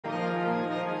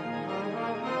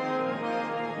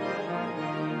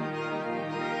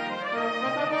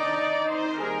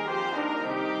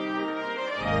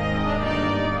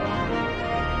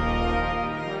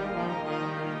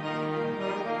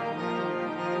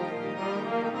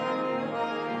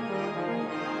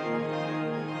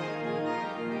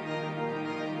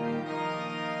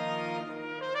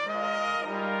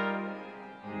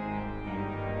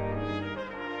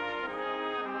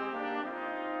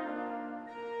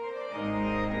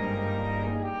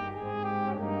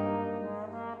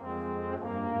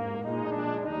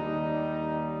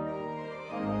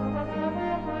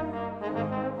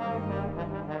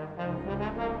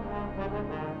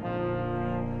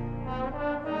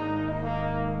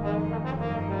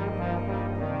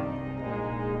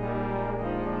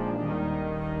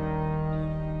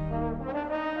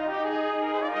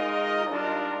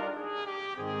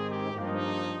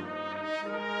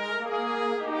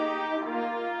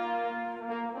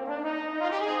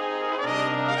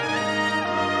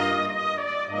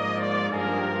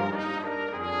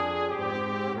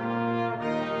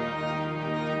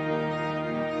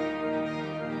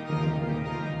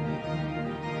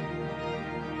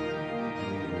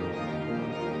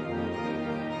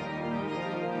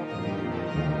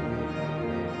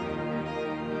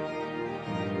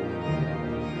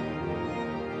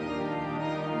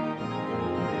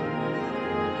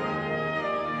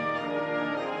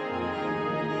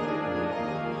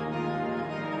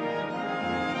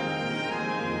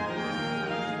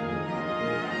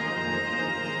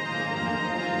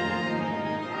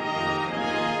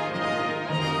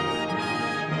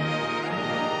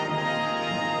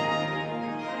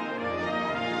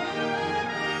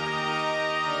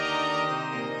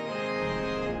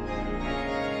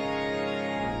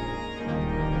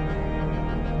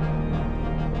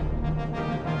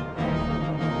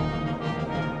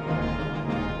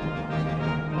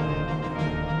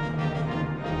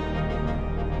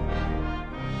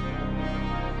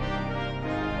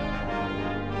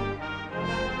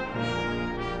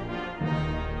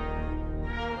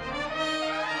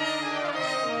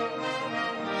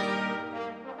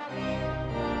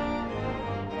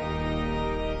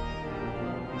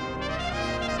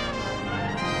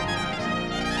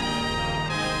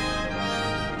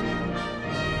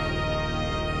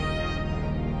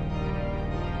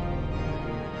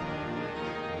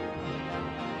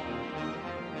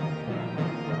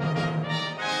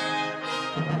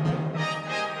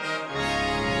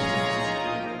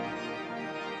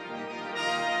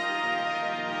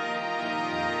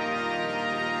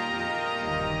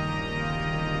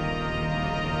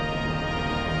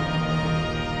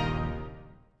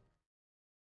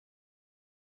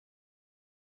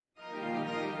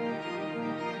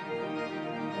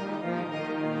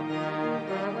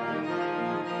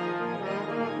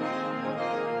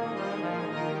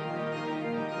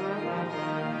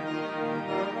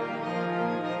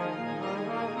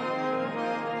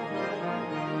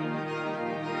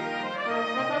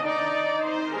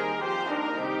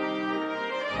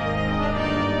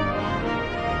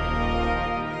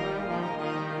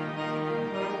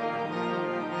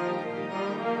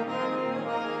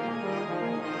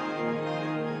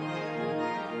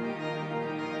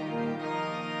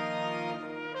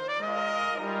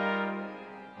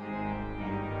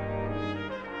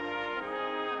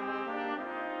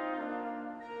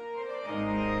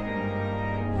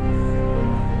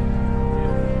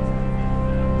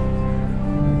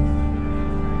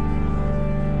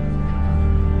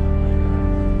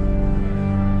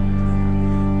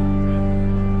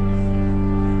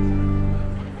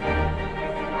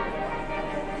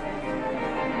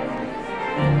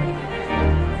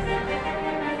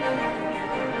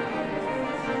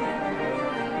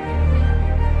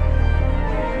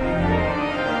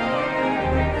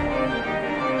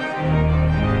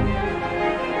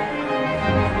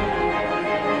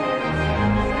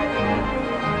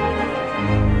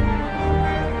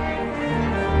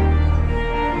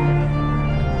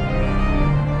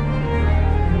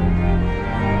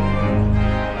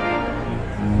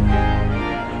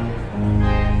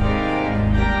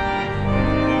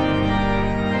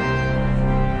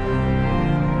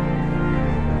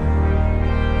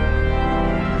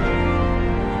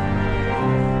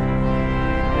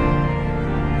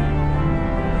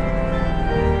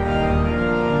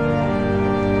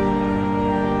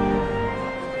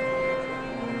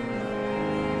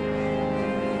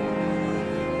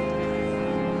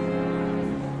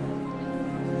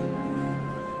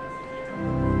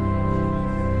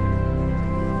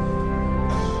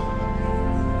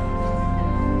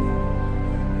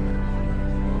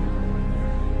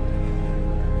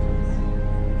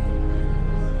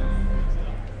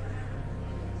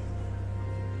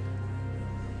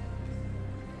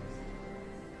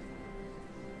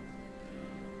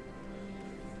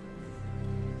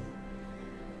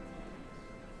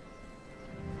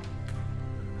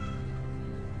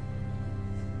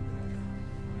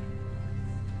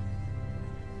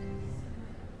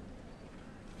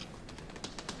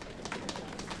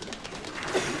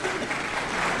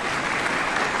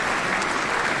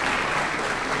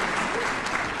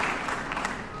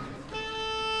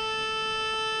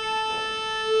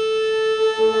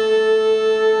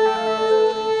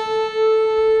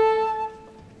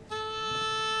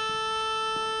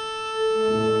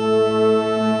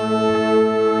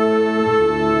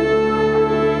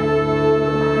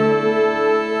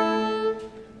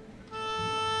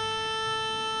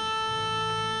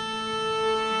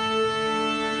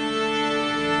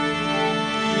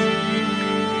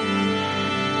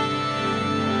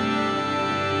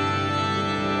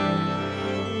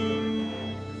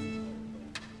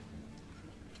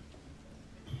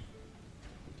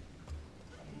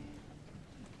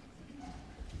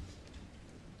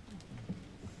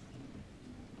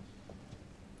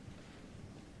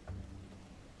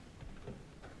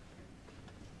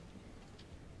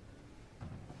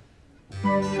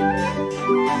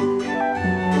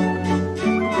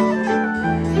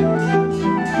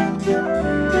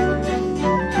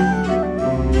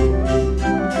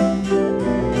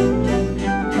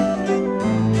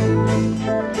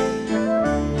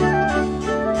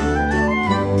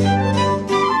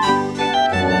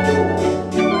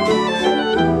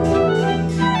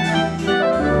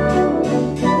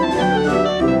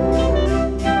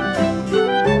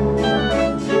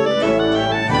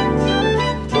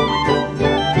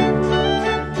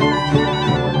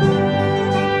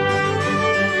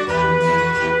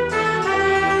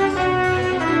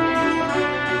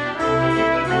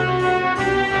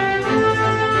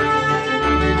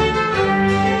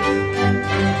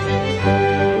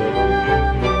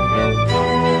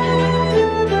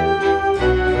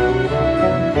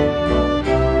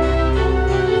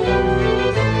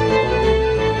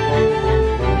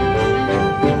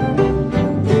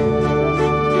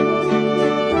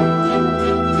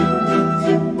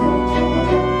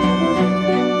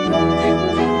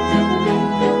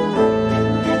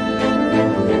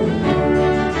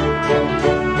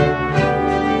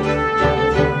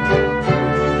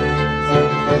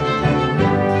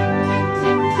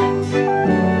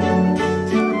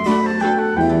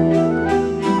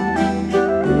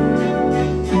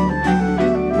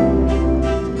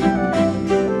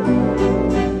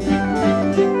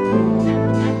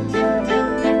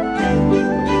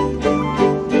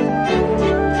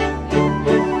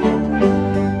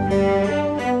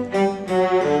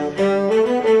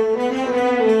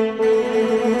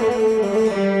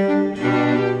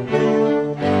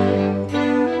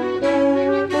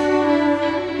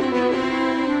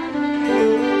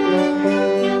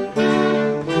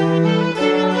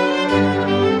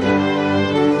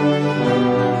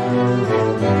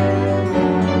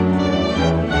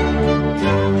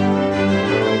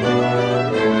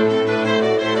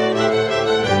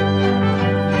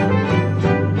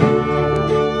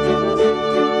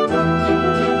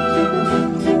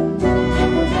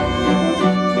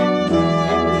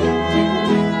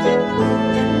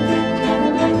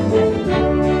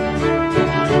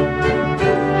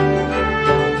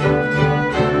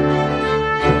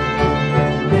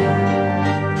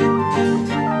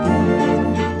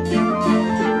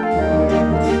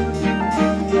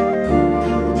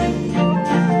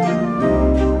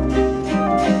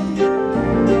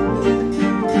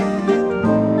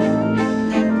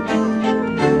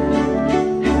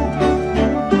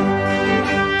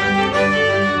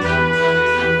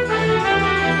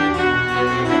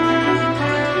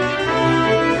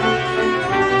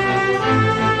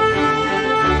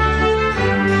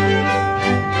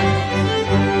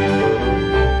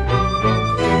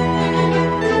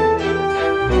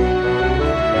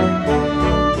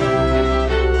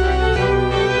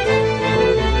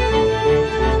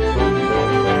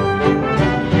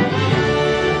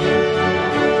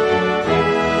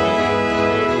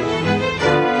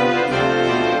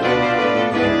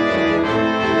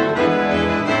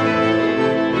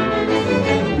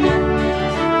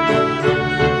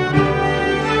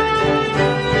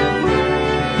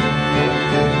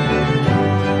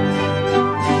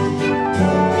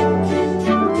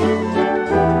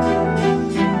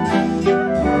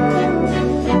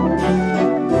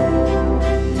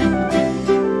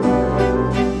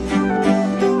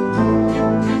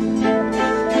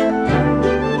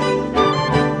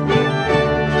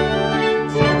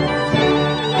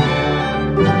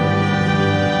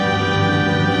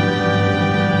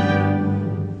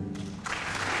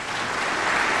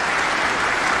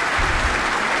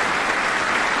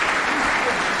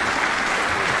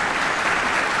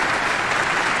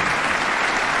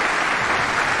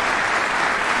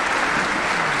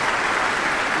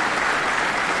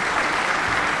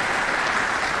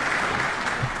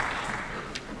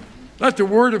Let the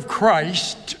word of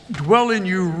Christ dwell in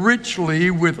you richly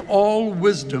with all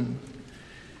wisdom,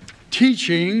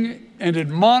 teaching and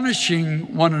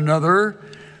admonishing one another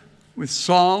with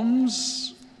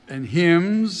psalms and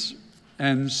hymns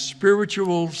and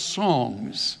spiritual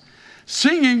songs,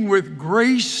 singing with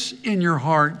grace in your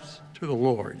hearts to the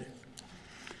Lord.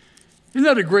 Isn't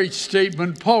that a great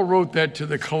statement? Paul wrote that to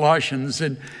the Colossians,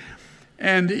 and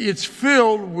it's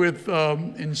filled with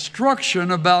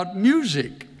instruction about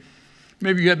music.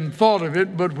 Maybe you hadn't thought of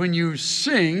it, but when you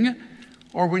sing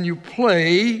or when you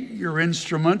play your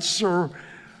instruments or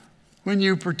when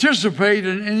you participate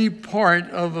in any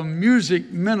part of a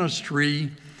music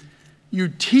ministry, you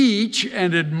teach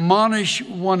and admonish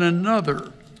one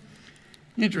another.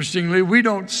 Interestingly, we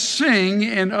don't sing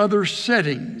in other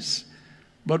settings,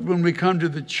 but when we come to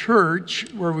the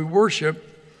church where we worship,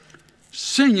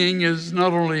 Singing is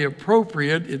not only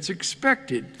appropriate, it's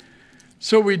expected.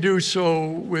 So we do so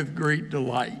with great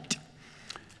delight.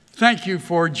 Thank you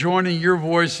for joining your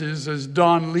voices as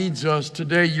Don leads us.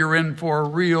 Today you're in for a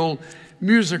real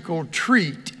musical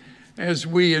treat as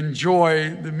we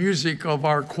enjoy the music of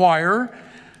our choir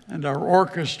and our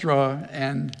orchestra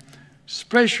and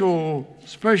special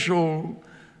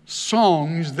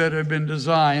songs that have been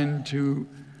designed to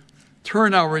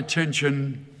turn our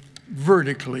attention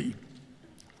vertically.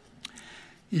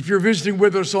 If you're visiting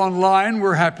with us online,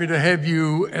 we're happy to have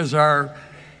you as our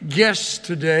guests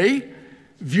today,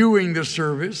 viewing the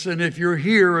service. And if you're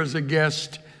here as a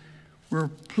guest, we're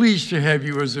pleased to have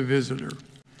you as a visitor.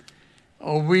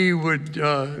 We would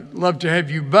love to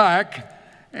have you back,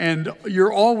 and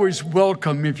you're always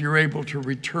welcome if you're able to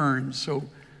return. So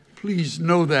please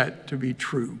know that to be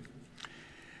true.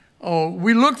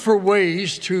 We look for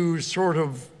ways to sort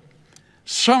of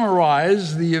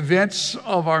summarize the events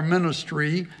of our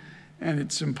ministry, and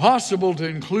it's impossible to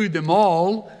include them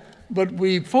all, but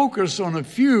we focus on a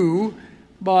few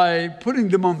by putting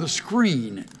them on the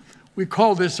screen. We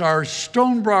call this our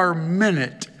Stonebriar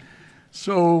Minute.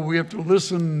 So we have to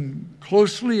listen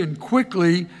closely and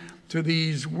quickly to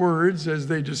these words as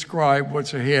they describe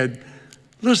what's ahead.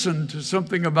 Listen to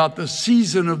something about the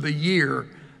season of the year.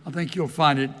 I think you'll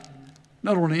find it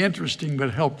not only interesting,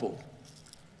 but helpful.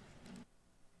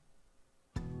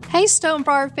 Hey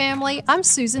Stonebriar family, I'm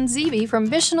Susan Zeeby from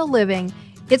Missional Living.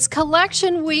 It's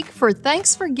collection week for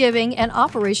Thanks for Giving and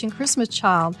Operation Christmas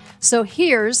Child, so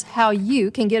here's how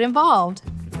you can get involved.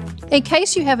 In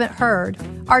case you haven't heard,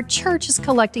 our church is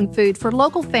collecting food for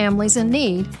local families in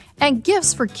need and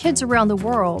gifts for kids around the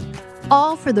world,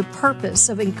 all for the purpose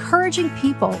of encouraging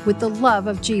people with the love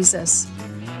of Jesus.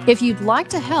 If you'd like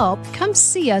to help, come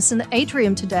see us in the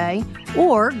atrium today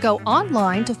or go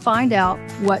online to find out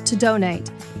what to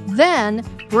donate. Then,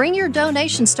 bring your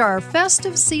donations to our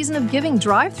festive season of giving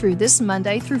drive-thru this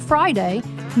Monday through Friday,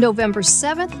 November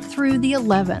 7th through the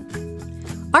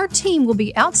 11th. Our team will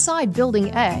be outside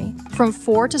Building A from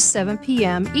 4 to 7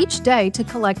 p.m. each day to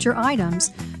collect your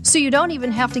items, so you don't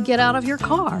even have to get out of your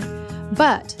car.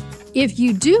 But if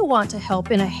you do want to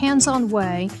help in a hands-on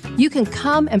way, you can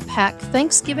come and pack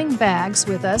Thanksgiving bags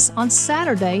with us on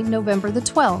Saturday, November the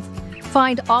 12th.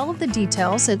 Find all of the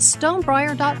details at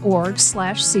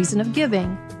stonebriar.org/season of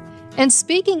giving. And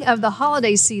speaking of the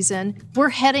holiday season, we're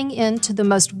heading into the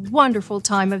most wonderful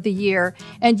time of the year,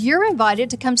 and you're invited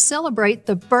to come celebrate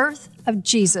the birth of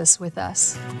Jesus with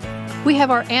us. We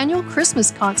have our annual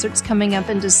Christmas concerts coming up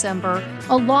in December,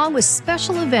 along with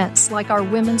special events like our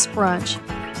Women's Brunch,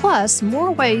 plus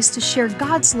more ways to share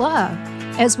God's love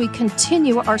as we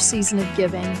continue our season of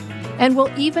giving. And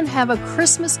we'll even have a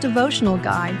Christmas devotional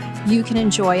guide you can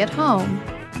enjoy at home.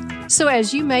 So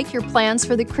as you make your plans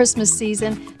for the Christmas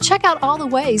season, check out all the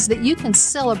ways that you can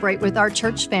celebrate with our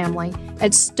church family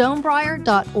at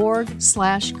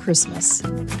stonebriar.org/Christmas.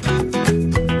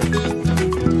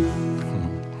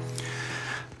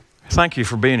 Thank you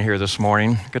for being here this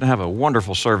morning. Going to have a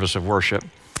wonderful service of worship.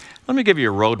 Let me give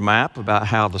you a roadmap about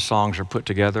how the songs are put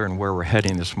together and where we're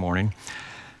heading this morning.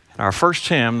 Our first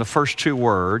hymn, the first two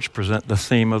words, present the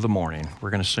theme of the morning. We're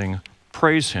going to sing,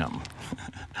 Praise Him.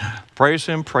 Praise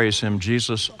Him,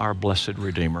 Jesus, our blessed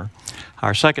Redeemer.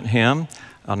 Our second hymn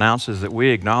announces that we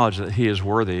acknowledge that He is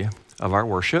worthy of our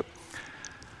worship.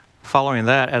 Following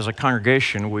that, as a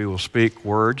congregation, we will speak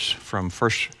words from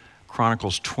 1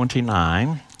 Chronicles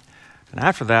 29. And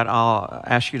after that, I'll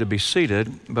ask you to be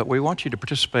seated, but we want you to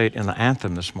participate in the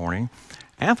anthem this morning.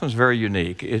 Anthem is very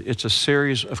unique. It's a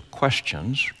series of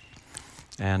questions,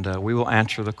 and we will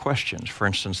answer the questions. For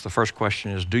instance, the first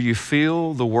question is, do you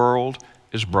feel the world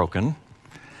is broken?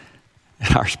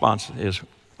 And our response is,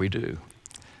 we do.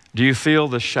 Do you feel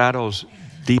the shadows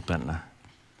deepen?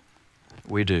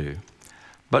 We do.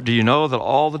 But do you know that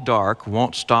all the dark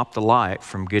won't stop the light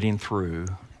from getting through?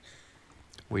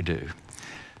 We do.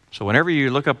 So whenever you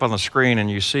look up on the screen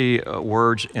and you see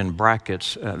words in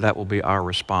brackets, that will be our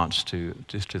response to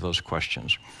those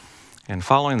questions. And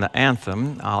following the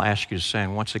anthem, I'll ask you to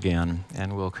stand once again,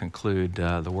 and we'll conclude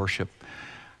the worship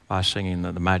by singing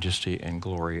the majesty and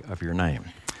glory of your name.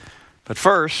 But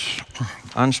first,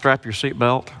 unstrap your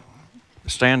seatbelt,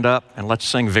 stand up, and let's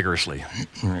sing vigorously.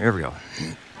 Here we go.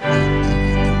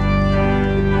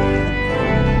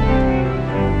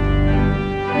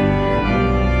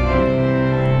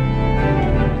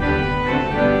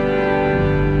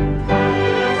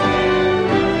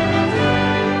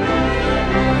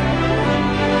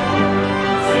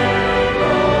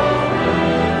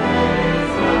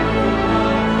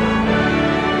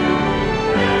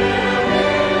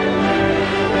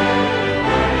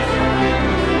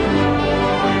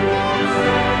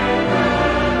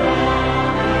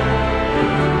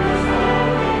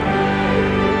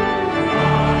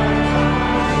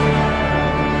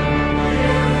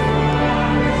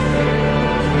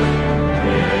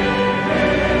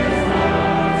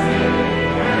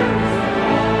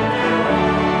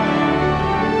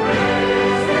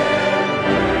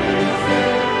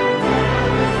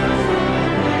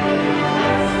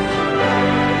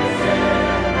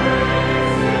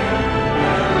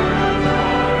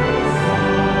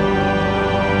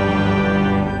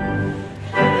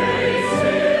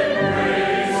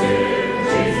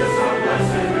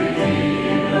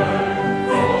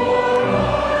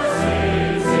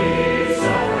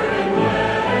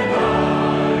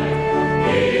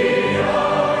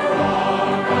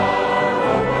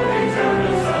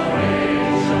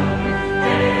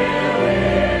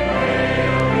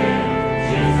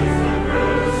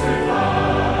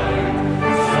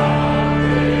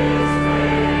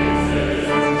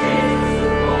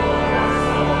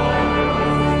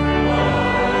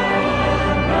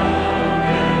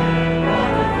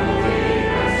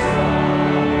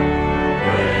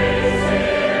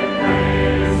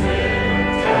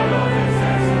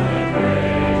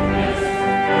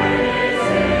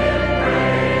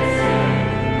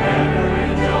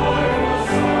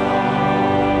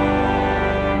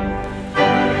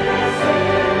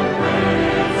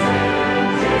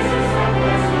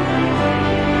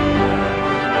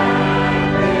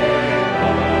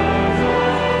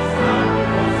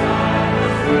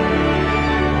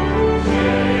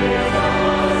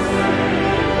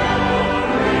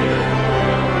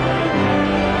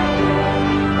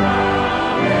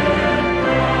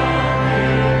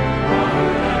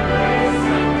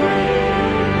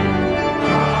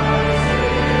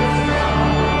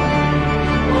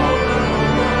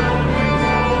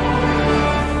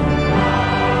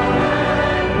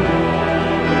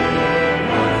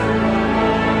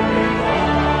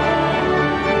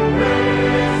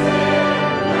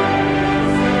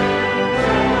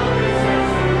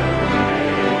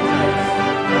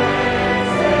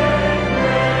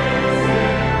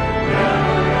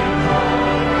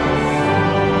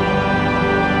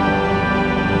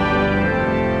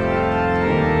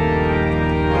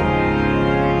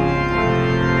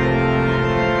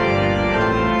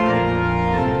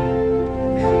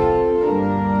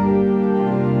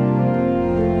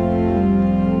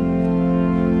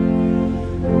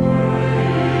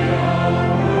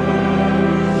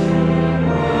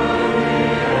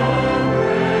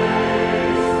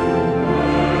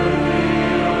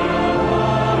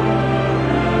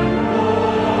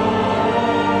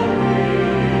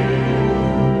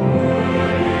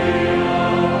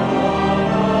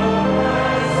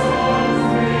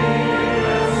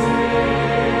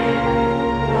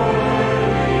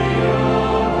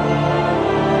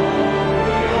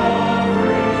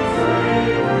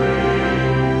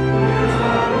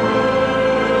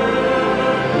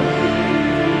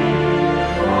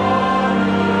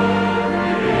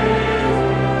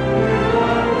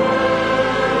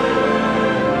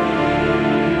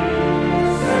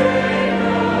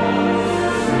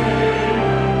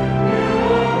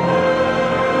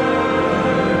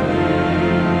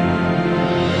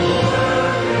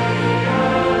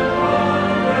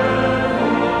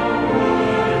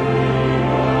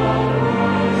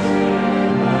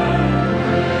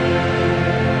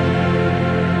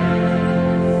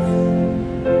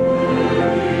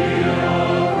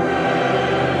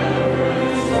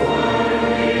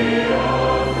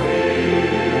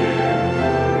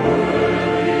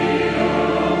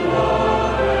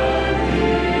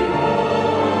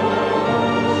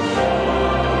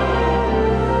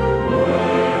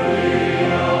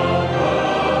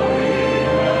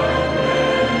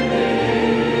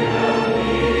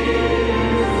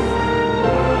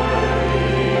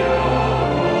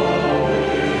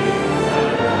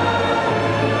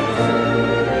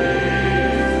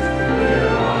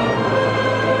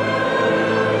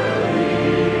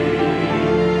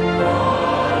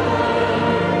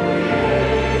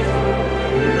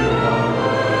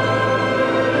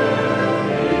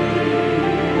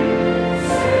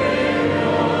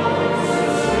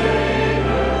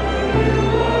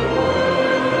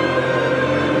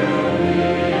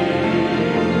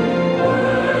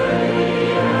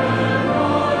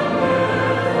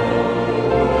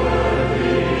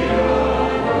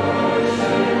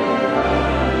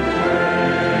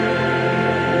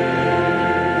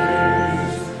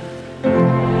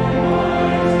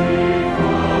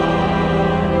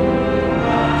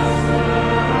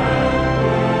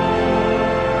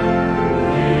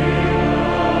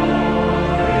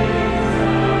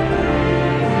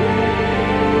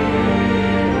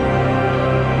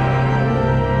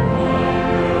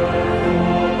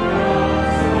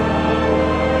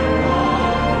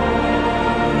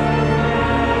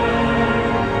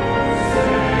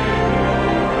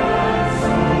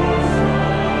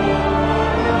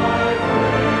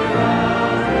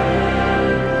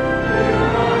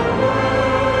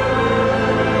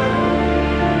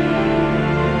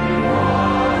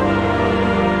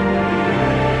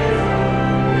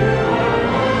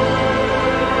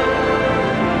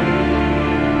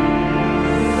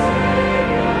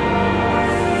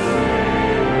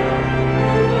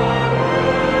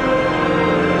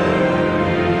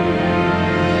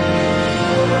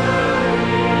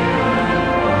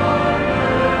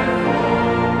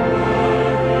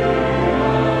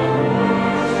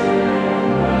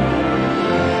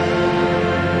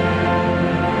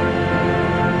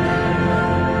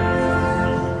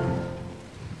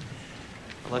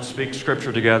 Let's speak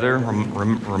Scripture together,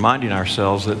 reminding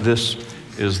ourselves that this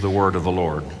is the word of the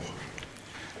Lord.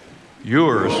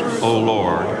 Yours, O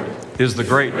Lord, is the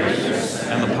greatness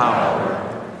and the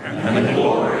power and the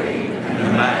glory and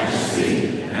the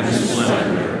majesty and the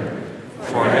splendor.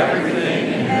 For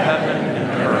everything in heaven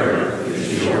and earth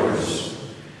is yours.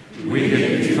 We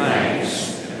give you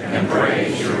thanks and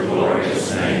praise your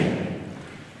glorious name.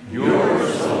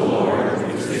 Yours, O Lord,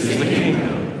 is the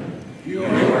kingdom. You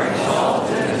are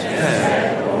exalted as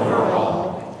head over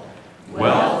all.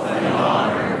 Wealth and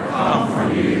honor come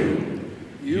from you.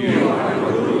 You are the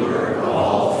ruler of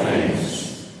all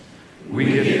things. We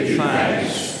give you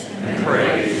thanks and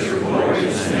praise your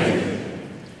glorious name.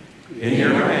 In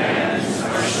your hands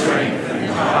are strength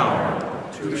and power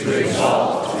to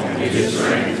exalt and give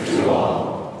strength to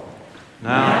all.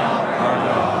 Now, our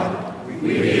God,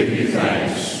 we give you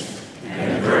thanks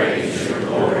and praise your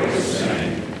glorious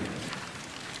name.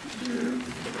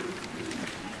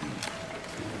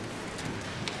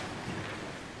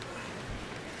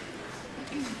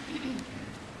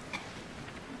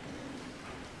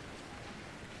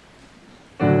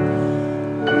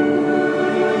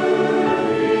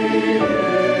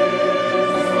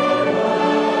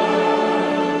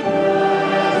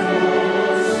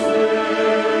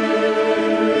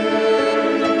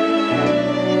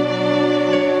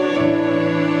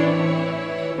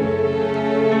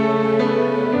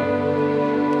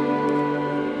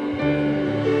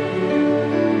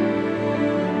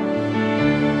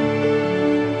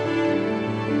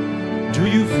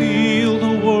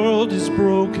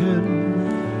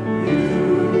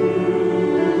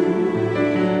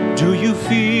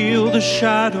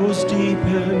 Shadows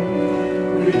deepen.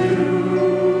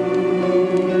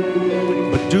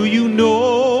 But do you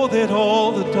know that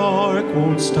all the dark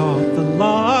won't stop the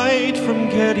light from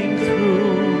getting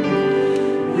through?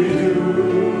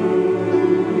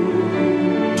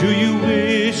 Do you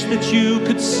wish that you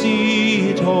could see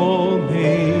it all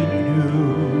made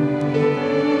new?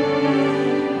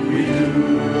 We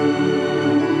do.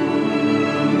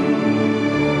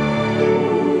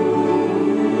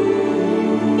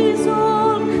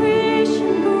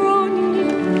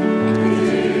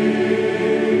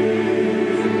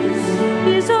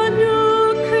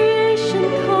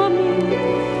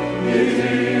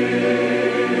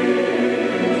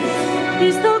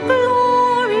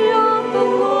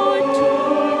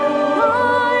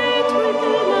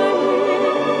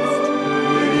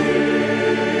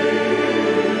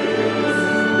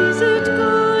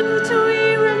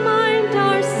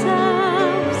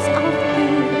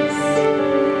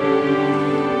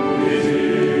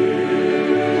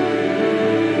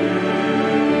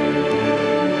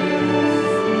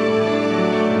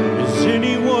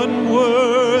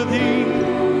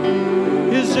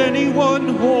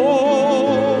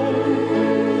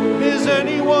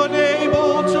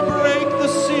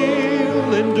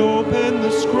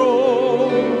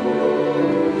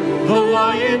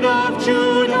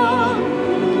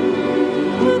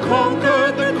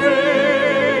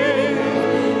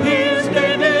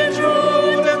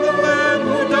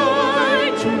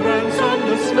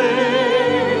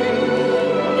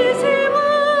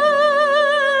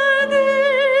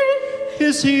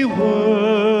 Is he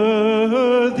worthy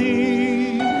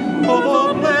of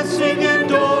all blessing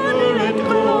and honor and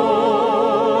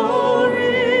glory?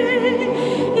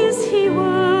 Is he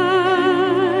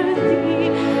worthy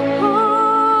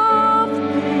of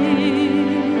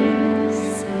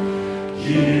this?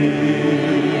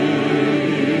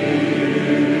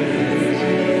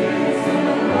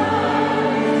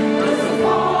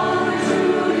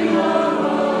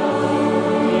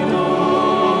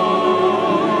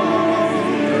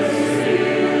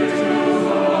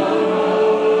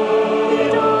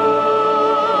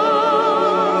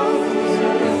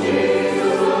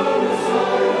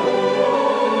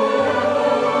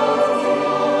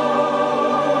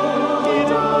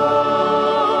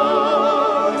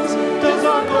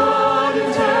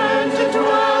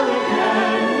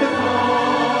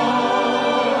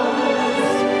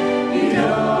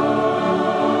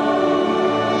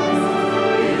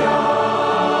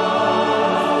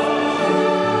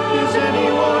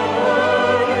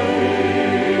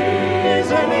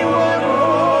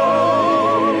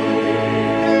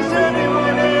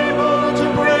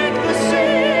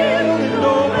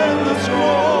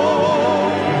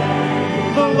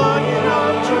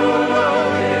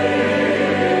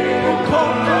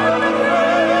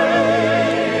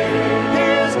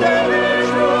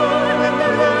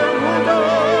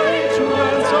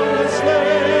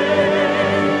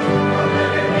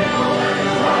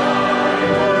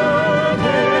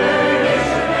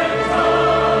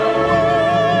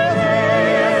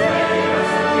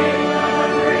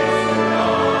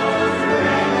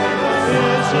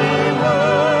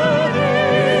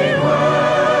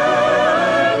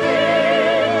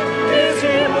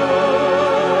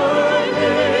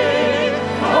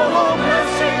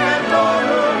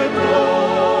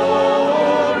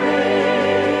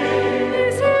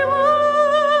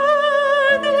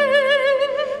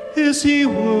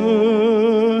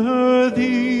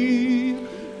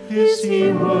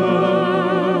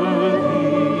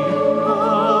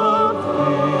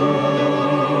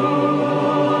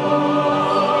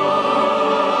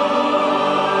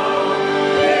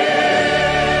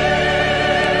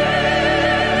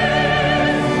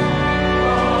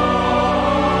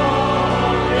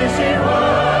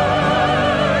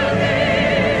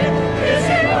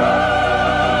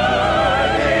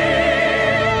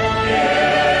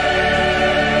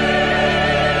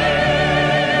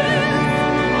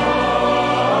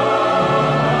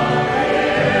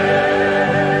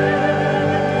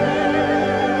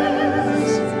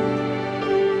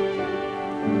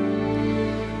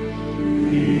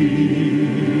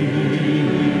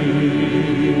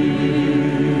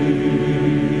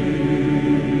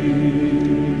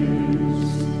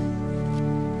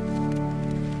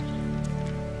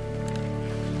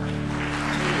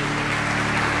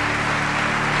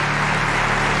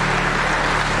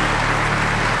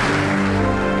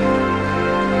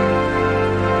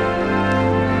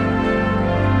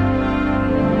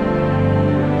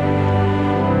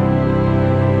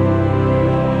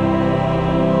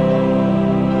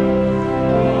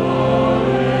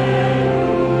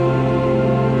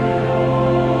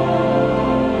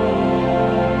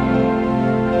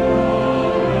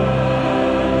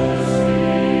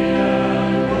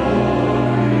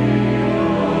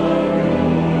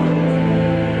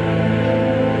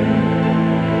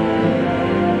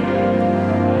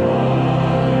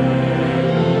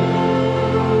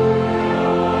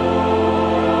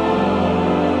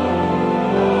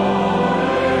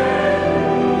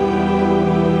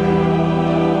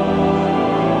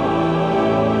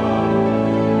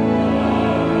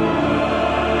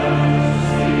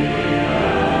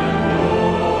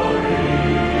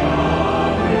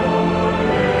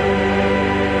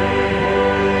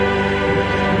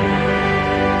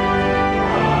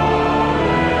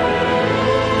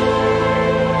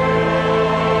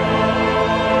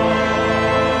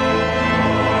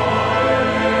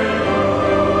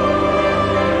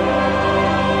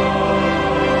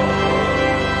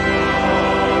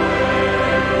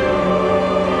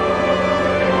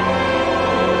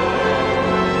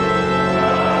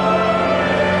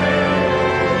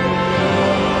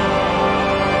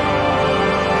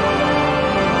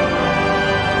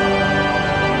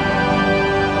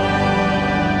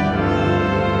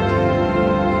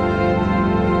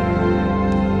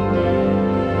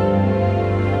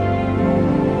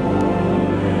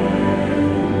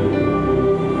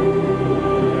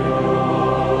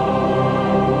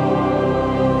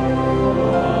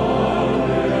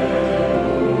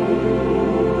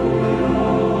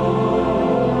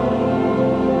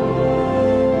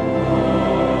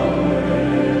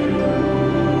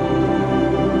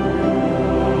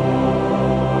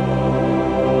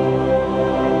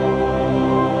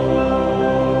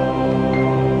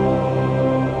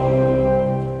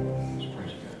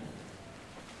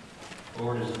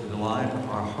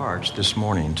 hearts this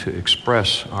morning to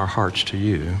express our hearts to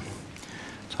you,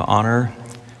 to honor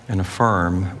and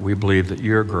affirm we believe that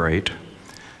you're great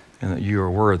and that you are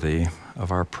worthy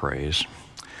of our praise.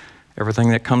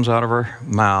 Everything that comes out of our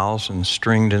mouths and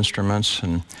stringed instruments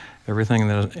and everything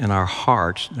that is in our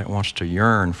hearts that wants to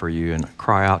yearn for you and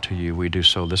cry out to you, we do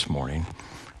so this morning.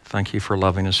 Thank you for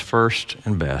loving us first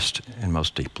and best and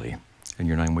most deeply. In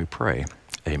your name we pray.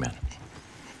 Amen.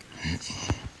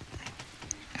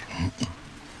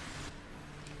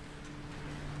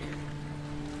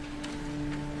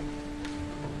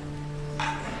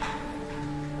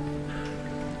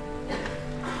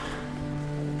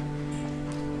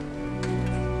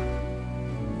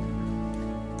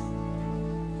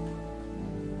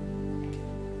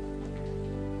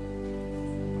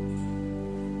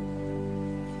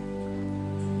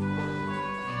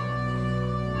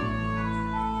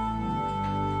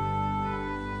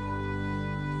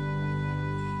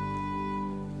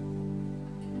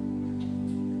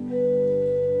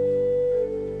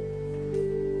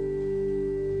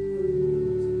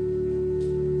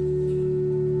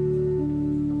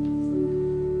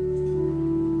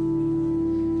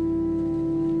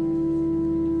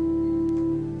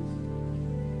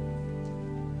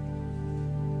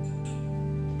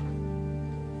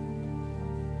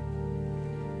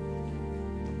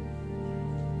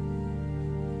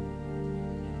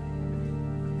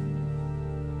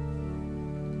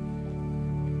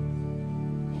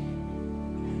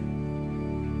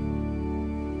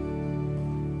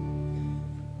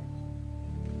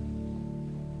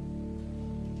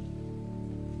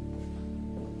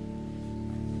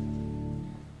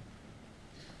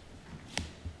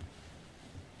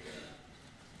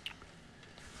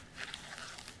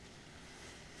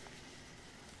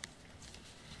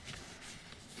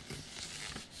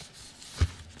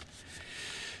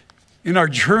 In our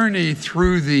journey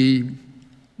through the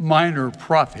minor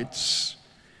prophets,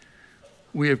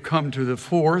 we have come to the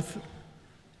fourth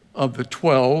of the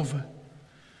 12,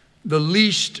 the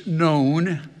least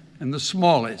known and the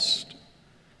smallest.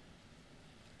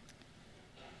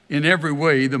 In every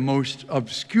way, the most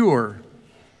obscure,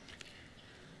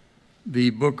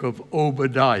 the book of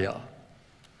Obadiah.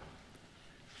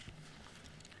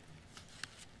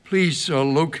 Please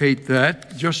locate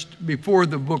that just before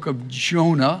the book of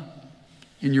Jonah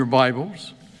in your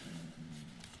Bibles.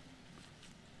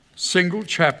 Single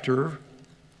chapter,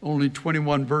 only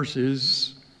 21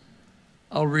 verses.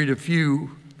 I'll read a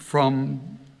few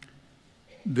from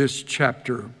this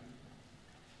chapter.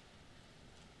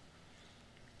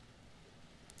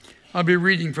 I'll be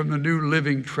reading from the New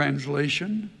Living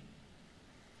Translation.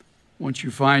 Once you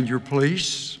find your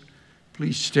place,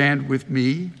 please stand with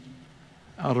me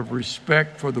out of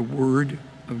respect for the Word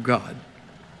of God.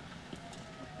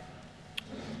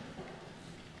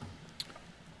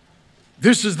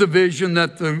 This is the vision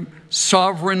that the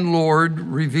sovereign Lord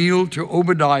revealed to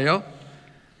Obadiah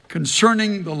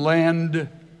concerning the land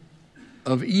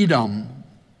of Edom.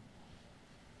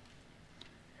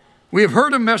 We have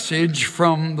heard a message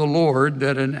from the Lord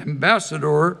that an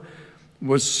ambassador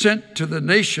was sent to the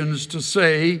nations to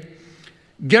say,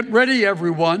 "Get ready,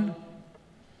 everyone.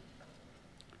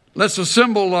 Let's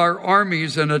assemble our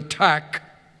armies and attack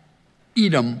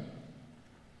Edom."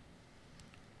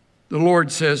 The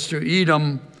Lord says to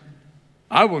Edom,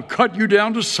 "I will cut you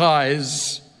down to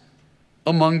size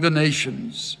among the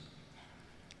nations.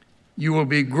 You will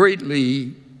be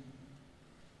greatly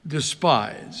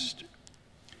despised.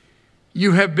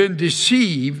 You have been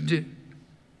deceived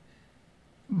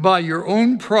by your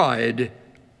own pride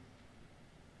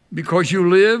because you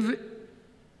live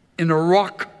in a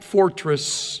rock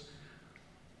fortress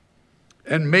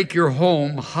and make your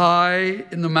home high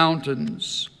in the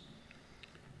mountains.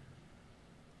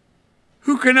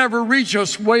 Who can ever reach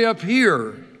us way up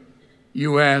here?"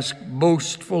 you ask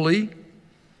boastfully.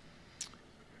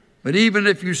 But even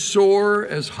if you soar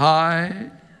as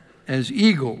high as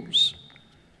eagles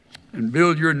and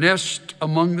build your nest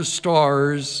among the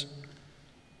stars,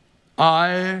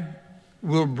 I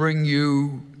will bring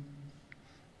you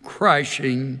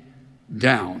crashing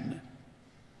down,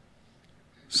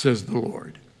 says the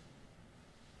Lord.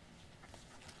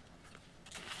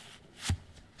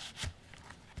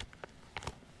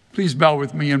 Please bow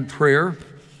with me in prayer.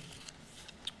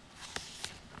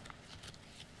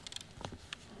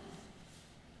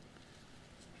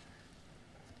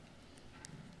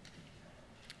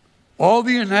 All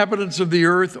the inhabitants of the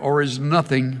earth are as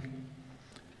nothing,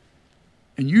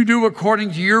 and you do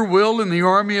according to your will in the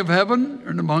army of heaven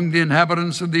and among the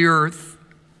inhabitants of the earth.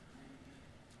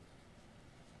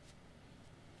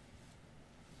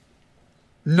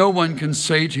 No one can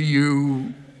say to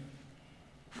you,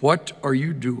 What are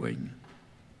you doing?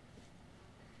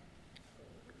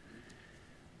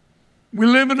 We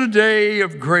live in a day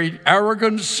of great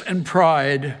arrogance and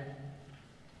pride.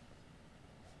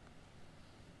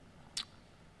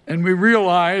 And we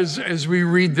realize as we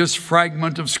read this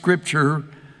fragment of Scripture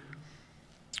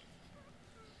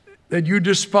that you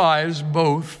despise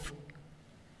both.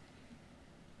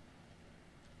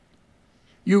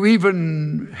 You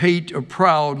even hate a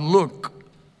proud look.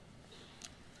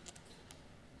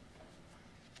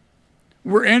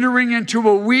 We're entering into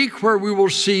a week where we will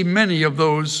see many of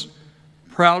those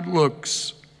proud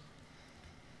looks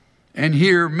and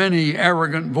hear many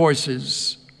arrogant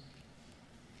voices.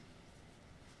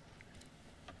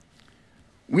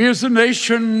 We as a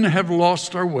nation have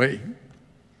lost our way.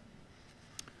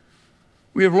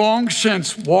 We have long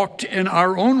since walked in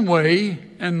our own way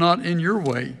and not in your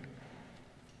way.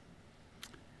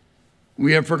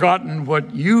 We have forgotten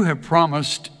what you have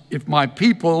promised. If my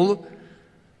people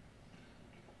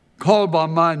called by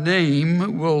my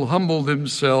name will humble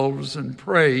themselves and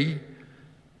pray,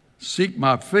 seek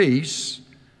my face,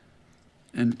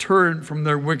 and turn from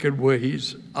their wicked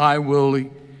ways, I will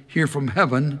hear from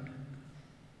heaven,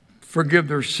 forgive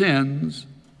their sins,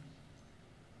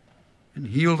 and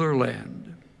heal their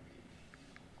land.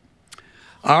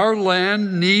 Our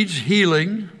land needs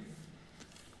healing,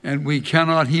 and we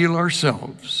cannot heal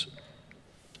ourselves.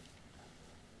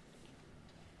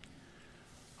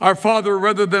 Our Father,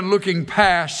 rather than looking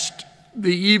past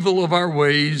the evil of our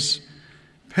ways,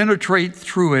 penetrate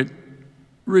through it,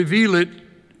 reveal it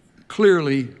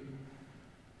clearly.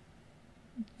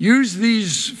 Use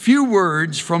these few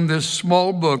words from this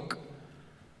small book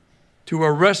to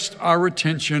arrest our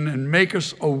attention and make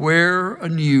us aware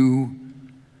anew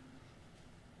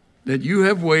that you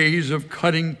have ways of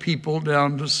cutting people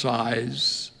down to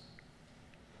size,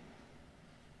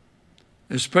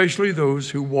 especially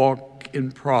those who walk in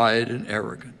pride and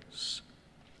arrogance.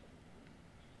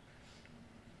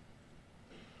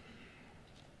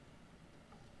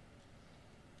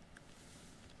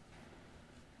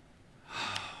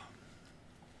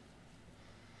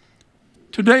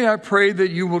 Today I pray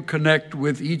that you will connect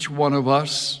with each one of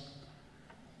us,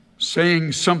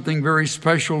 saying something very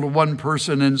special to one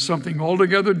person and something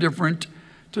altogether different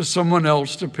to someone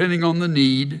else, depending on the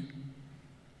need.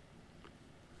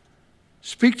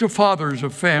 Speak to fathers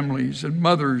of families and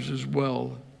mothers as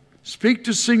well. Speak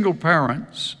to single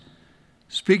parents.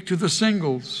 Speak to the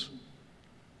singles.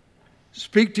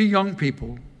 Speak to young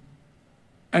people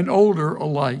and older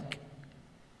alike.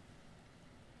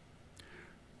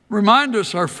 Remind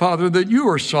us, our Father, that you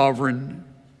are sovereign.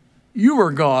 You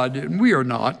are God, and we are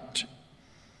not.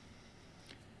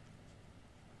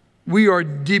 We are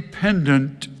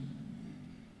dependent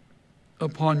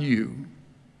upon you.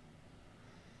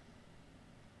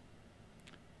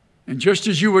 And just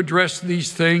as you addressed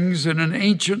these things in an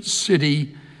ancient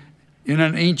city, in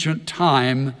an ancient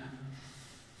time,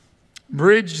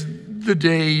 bridge the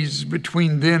days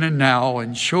between then and now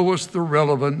and show us the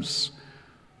relevance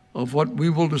of what we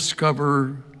will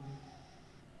discover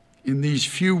in these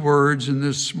few words in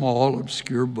this small,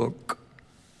 obscure book.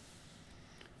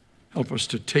 Help us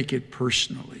to take it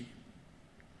personally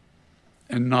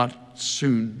and not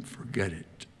soon forget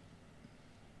it.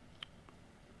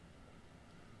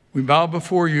 We bow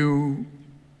before you,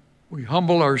 we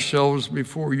humble ourselves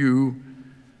before you,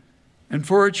 and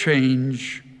for a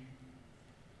change,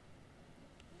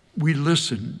 we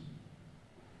listen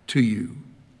to you.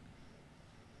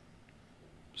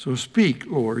 So speak,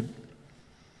 Lord.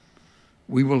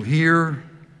 We will hear,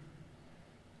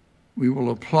 we will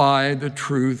apply the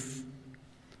truth,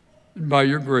 and by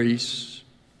your grace,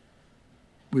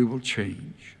 we will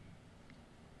change.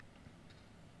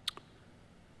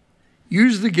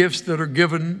 Use the gifts that are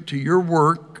given to your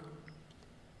work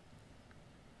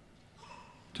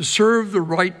to serve the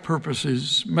right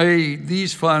purposes. May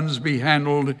these funds be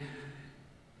handled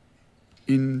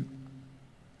in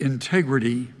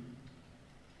integrity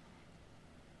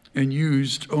and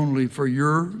used only for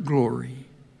your glory.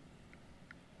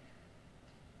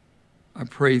 I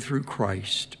pray through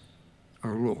Christ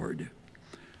our Lord.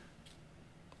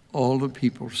 All the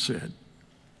people said,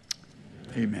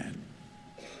 amen.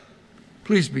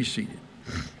 Please be seated.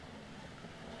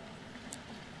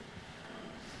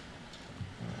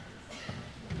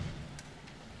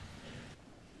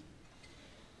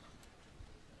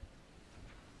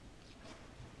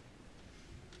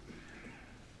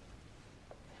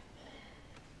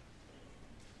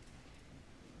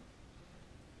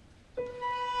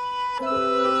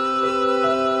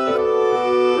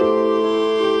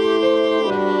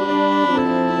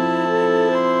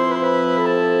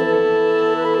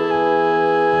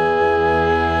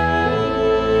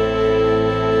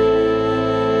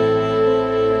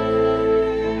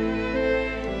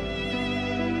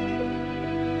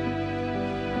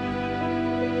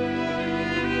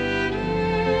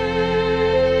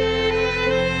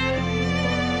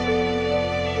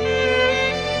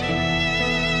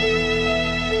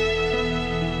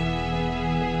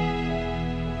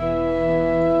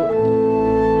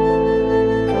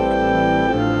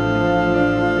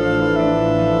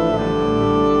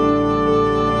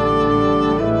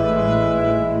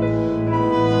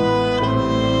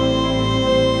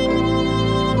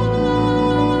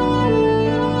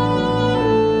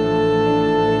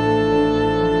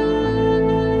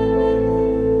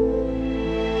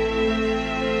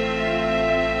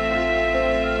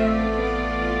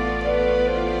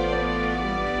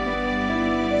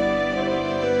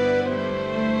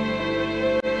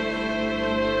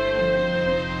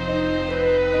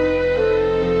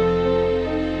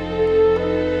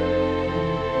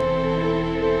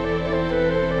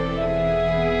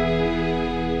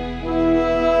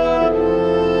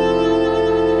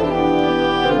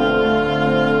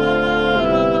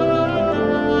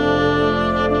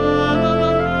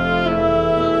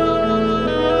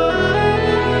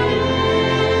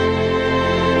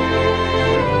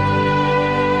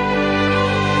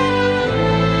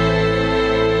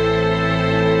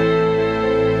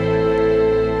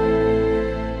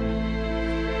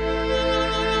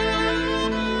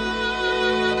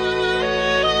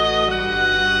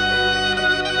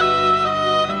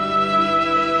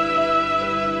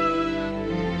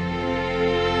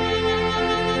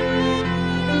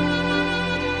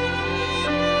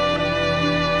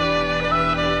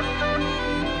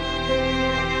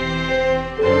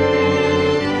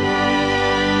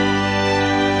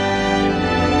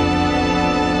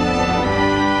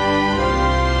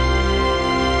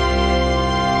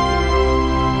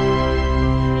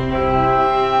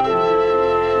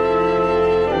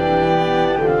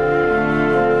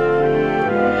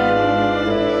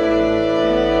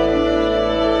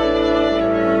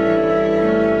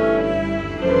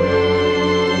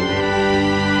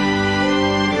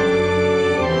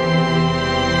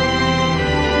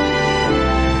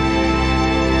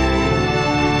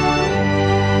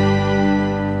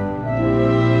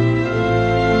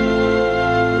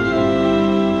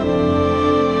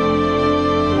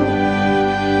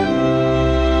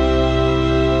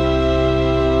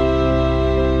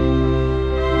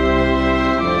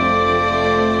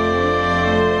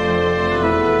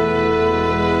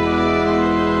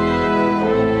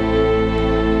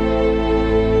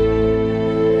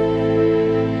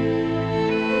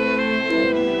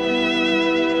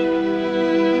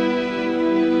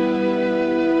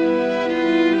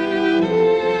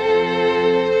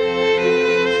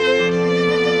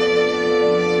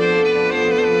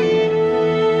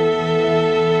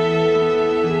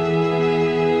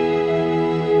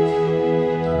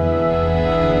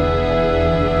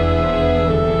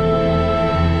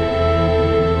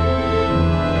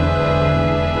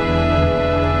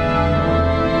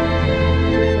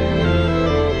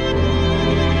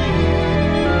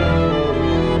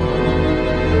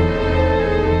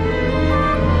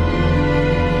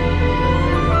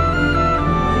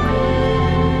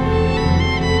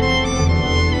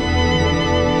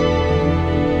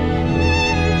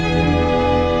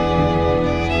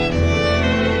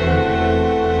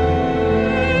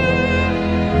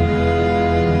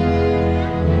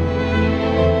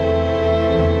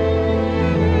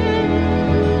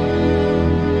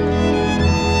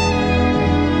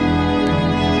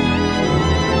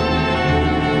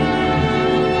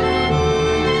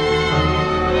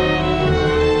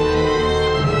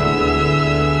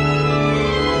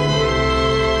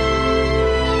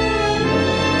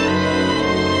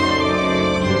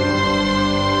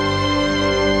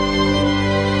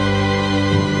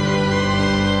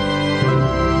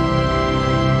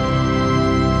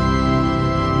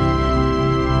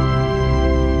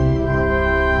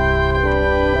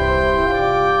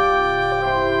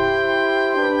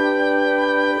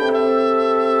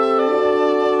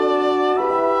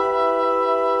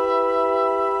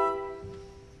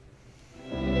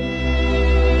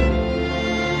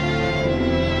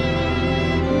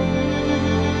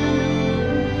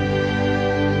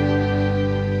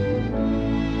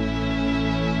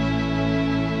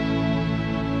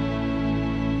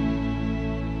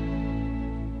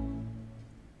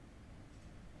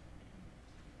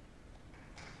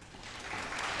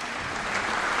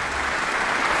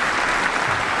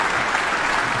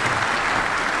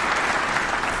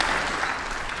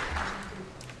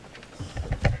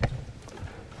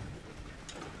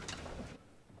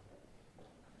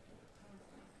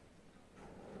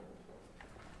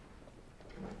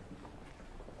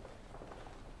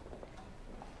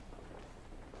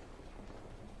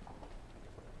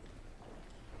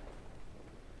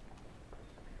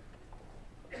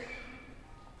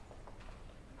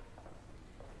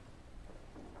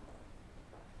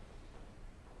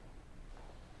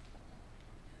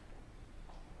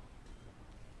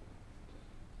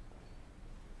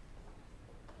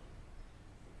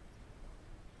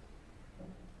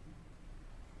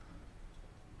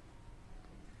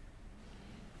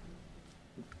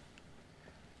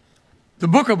 The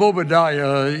book of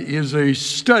Obadiah is a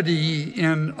study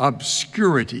in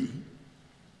obscurity.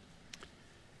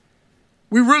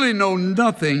 We really know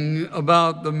nothing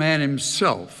about the man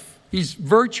himself. He's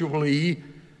virtually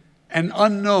an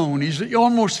unknown. He's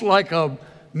almost like a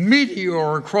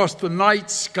meteor across the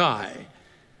night sky.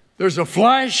 There's a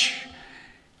flash,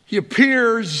 he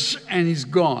appears, and he's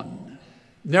gone,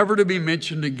 never to be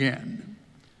mentioned again.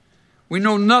 We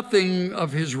know nothing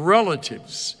of his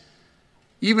relatives.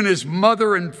 Even his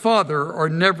mother and father are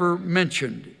never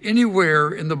mentioned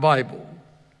anywhere in the Bible.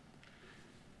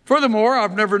 Furthermore,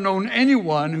 I've never known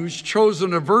anyone who's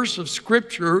chosen a verse of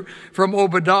Scripture from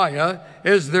Obadiah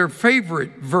as their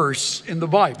favorite verse in the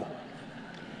Bible.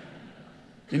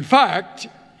 In fact,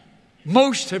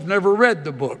 most have never read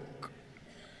the book,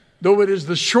 though it is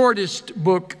the shortest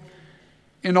book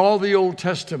in all the Old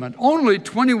Testament, only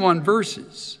 21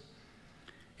 verses.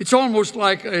 It's almost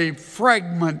like a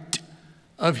fragment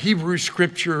of Hebrew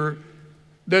Scripture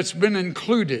that's been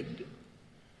included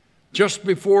just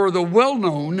before the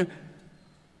well-known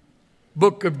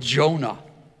book of Jonah.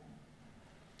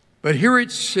 But here it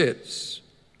sits,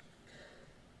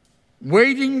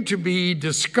 waiting to be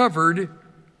discovered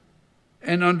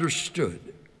and understood.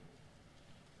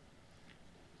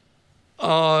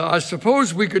 I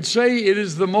suppose we could say it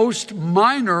is the most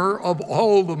minor of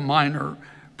all the minor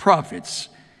prophets,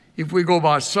 if we go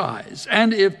by size.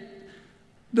 And if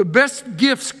the best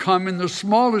gifts come in the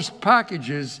smallest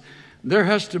packages, there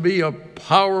has to be a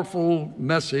powerful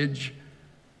message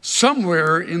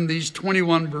somewhere in these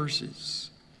 21 verses.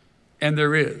 And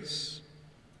there is.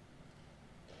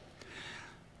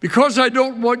 Because I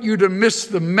don't want you to miss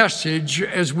the message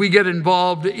as we get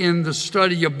involved in the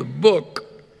study of the book,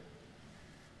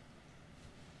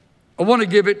 I want to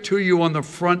give it to you on the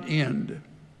front end.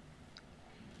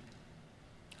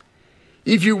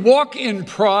 If you walk in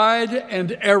pride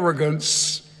and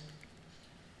arrogance,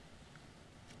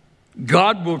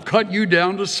 God will cut you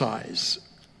down to size.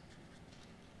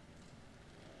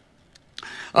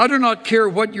 I do not care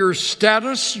what your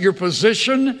status, your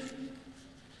position,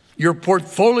 your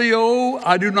portfolio.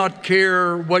 I do not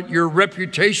care what your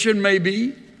reputation may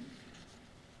be,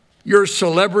 your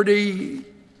celebrity,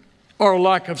 or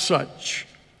lack of such.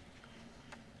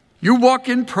 You walk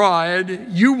in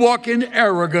pride, you walk in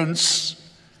arrogance,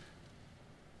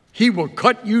 he will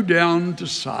cut you down to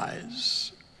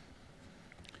size.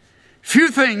 Few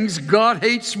things God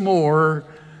hates more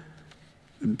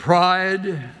than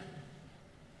pride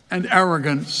and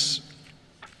arrogance.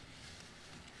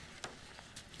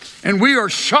 And we are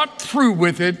shot through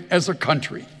with it as a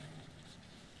country.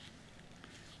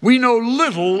 We know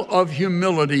little of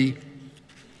humility,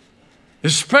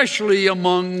 especially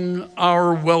among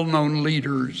our well-known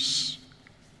leaders.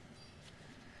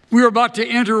 We're about to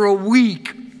enter a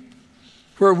week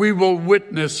where we will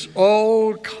witness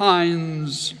all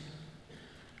kinds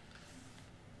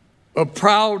of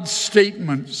proud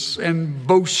statements and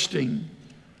boasting.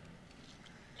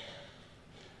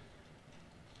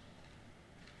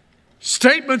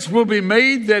 Statements will be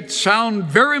made that sound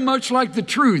very much like the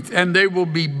truth, and they will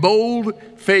be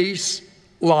bold-faced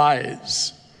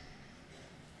lies.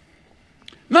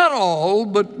 Not all,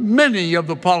 but many of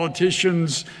the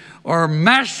politicians are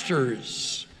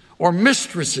masters or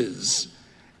mistresses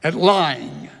at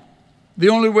lying. The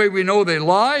only way we know they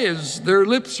lie is their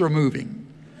lips are moving.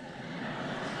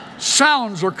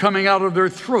 Sounds are coming out of their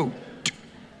throat.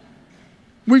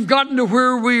 We've gotten to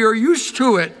where we are used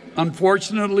to it,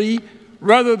 unfortunately,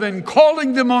 rather than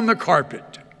calling them on the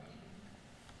carpet.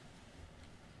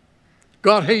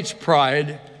 God hates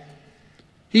pride.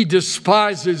 He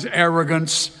despises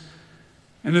arrogance.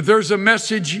 And if there's a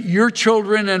message your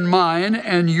children and mine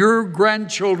and your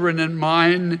grandchildren and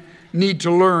mine need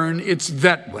to learn, it's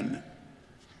that one,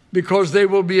 because they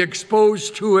will be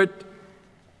exposed to it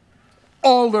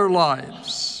all their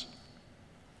lives.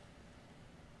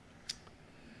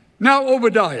 Now,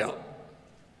 Obadiah,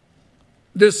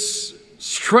 this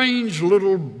strange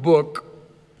little book,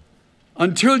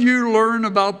 until you learn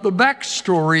about the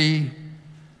backstory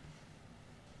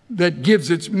that gives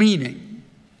its meaning.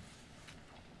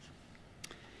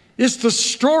 It's the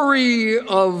story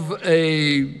of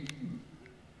a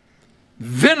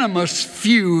venomous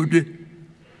feud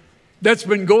that's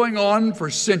been going on for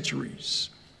centuries.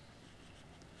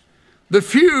 The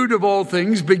feud, of all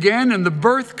things, began in the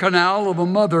birth canal of a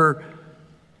mother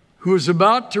who was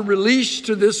about to release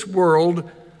to this world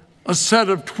a set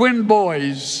of twin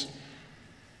boys.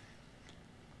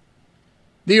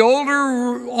 The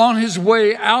older, on his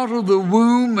way out of the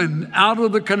womb and out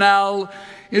of the canal,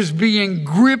 is being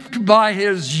gripped by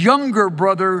his younger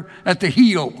brother at the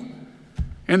heel.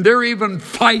 And they're even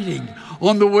fighting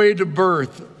on the way to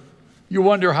birth. You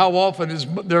wonder how often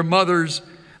their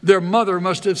mother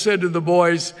must have said to the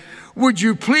boys, "Would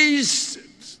you please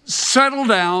settle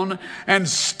down and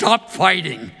stop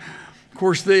fighting?" Of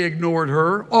course, they ignored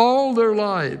her all their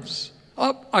lives.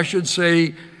 I should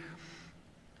say,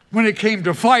 when it came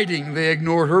to fighting, they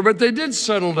ignored her, but they did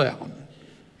settle down.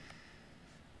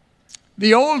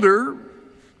 The older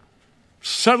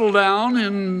settled down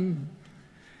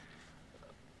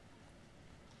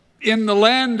in the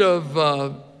land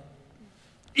of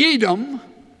Edom,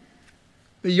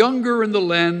 the younger in the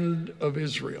land of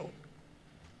Israel.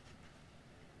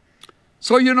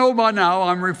 So you know by now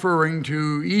I'm referring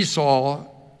to Esau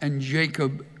and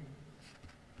Jacob.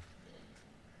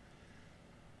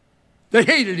 They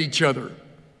hated each other.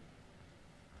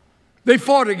 They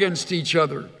fought against each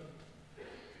other.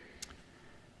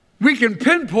 We can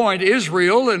pinpoint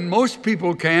Israel, and most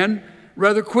people can,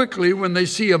 rather quickly when they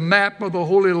see a map of the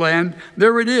Holy Land.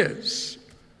 There it is.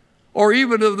 Or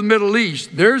even of the Middle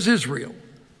East. There's Israel.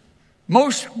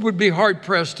 Most would be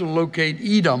hard-pressed to locate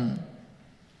Edom.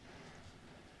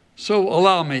 So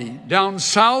allow me, down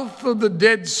south of the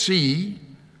Dead Sea,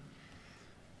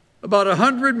 about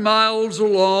 100 miles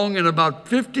along and about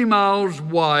 50 miles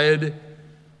wide,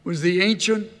 was the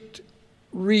ancient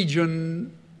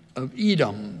region of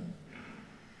Edom.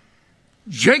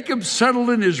 Jacob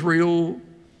settled in Israel.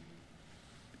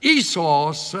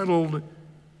 Esau settled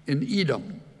in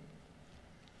Edom.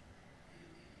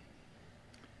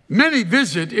 Many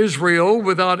visit Israel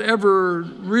without ever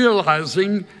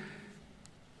realizing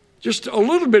just a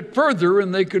little bit further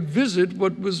and they could visit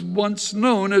what was once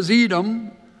known as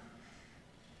Edom.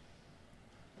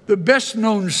 The best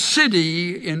known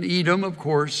city in Edom, of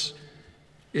course,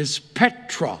 is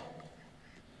Petra,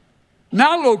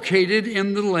 now located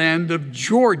in the land of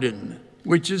Jordan,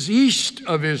 which is east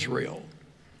of Israel.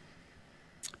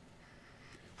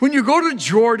 When you go to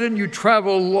Jordan, you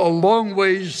travel a long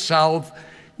ways south.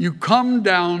 You come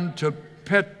down to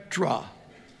Petra,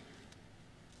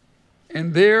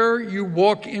 and there you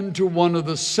walk into one of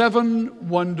the 7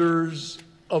 wonders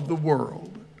of the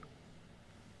world.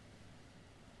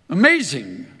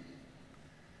 Amazing.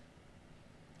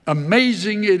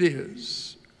 Amazing it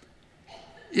is.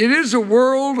 It is a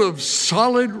world of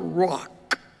solid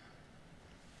rock.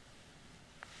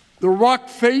 The rock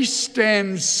face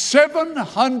stands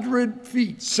 700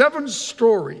 feet, 7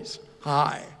 stories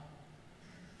high.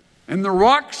 And the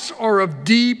rocks are of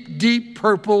deep, deep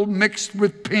purple mixed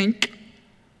with pink.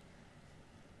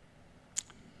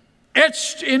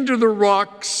 Etched into the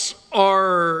rocks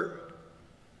are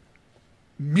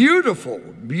beautiful,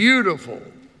 beautiful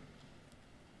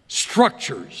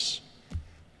structures.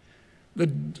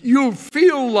 You'll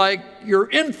feel like your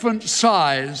infant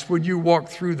size when you walk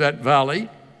through that valley,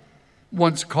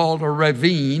 once called a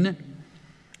ravine.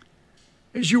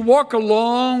 As you walk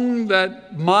along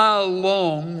that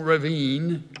mile-long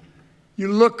ravine, you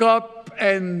look up,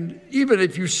 and even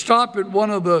if you stop at one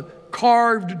of the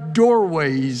carved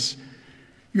doorways,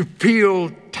 you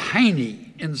feel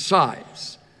tiny in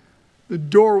size. The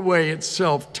doorway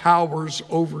itself towers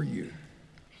over you.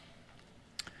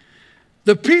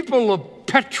 The people of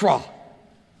Petra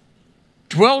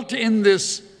dwelt in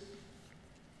this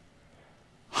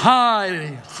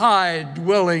high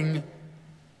dwelling,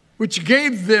 which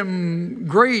gave them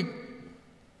great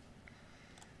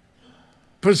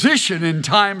position in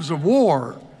times of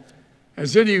war.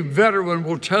 As any veteran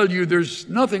will tell you, there's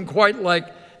nothing quite like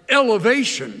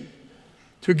elevation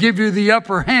to give you the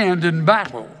upper hand in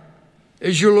battle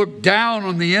as you look down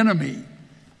on the enemy.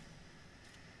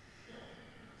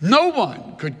 No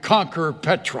one could conquer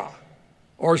Petra,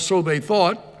 or so they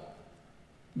thought,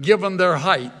 given their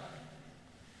height.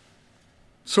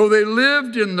 So they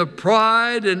lived in the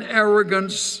pride and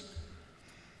arrogance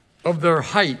of their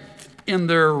height, in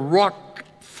their rock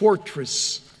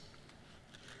fortress,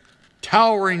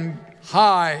 towering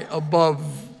high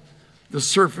above the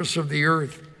surface of the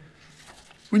earth.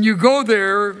 When you go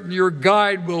there, your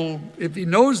guide will, if he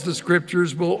knows the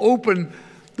scriptures, will open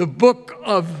the book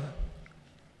of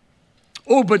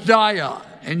Obadiah,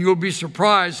 and you'll be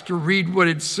surprised to read what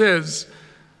it says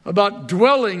about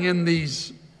dwelling in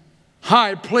these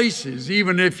high places.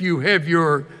 Even if you have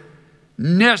your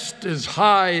nest as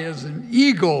high as an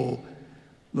eagle,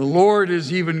 the Lord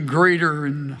is even greater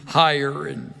and higher,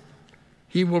 and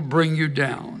he will bring you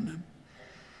down.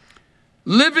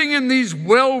 Living in these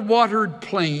well-watered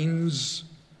plains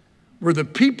were the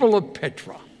people of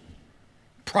Petra,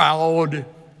 proud,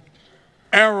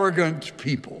 arrogant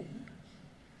people,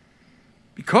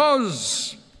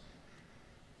 because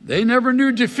they never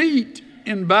knew defeat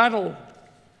in battle.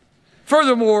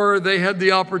 Furthermore, they had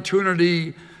the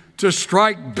opportunity to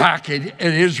strike back at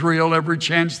Israel every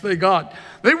chance they got.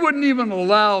 They wouldn't even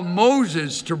allow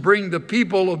Moses to bring the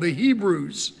people of the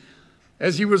Hebrews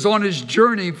as he was on his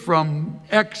journey from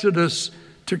Exodus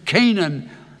to Canaan.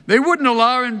 They wouldn't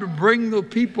allow him to bring the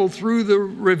people through the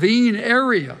ravine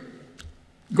area.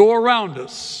 Go around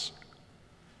us.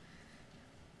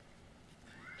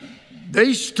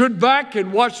 They stood back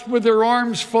and watched with their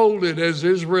arms folded as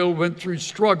Israel went through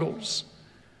struggles,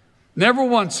 never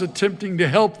once attempting to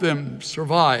help them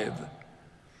survive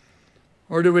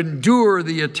or to endure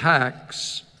the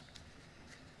attacks.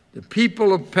 The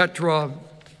people of Petra,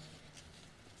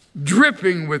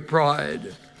 dripping with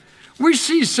pride. We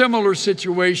see similar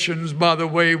situations, by the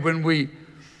way, when we,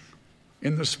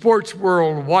 in the sports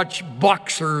world, watch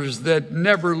boxers that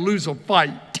never lose a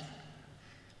fight.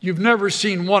 You've never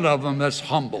seen one of them that's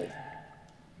humble.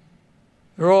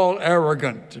 They're all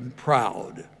arrogant and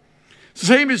proud. The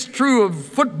same is true of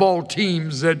football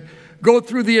teams that go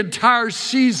through the entire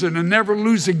season and never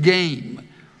lose a game.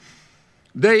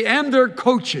 They and their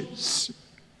coaches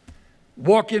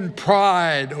walk in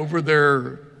pride over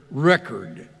their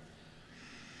record.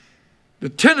 The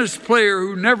tennis player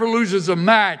who never loses a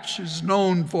match is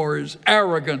known for his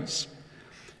arrogance,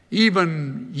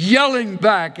 even yelling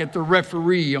back at the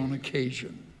referee on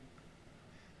occasion.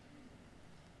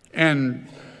 And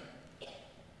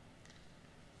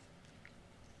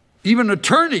even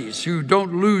attorneys who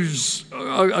don't lose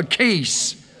a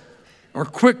case are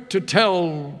quick to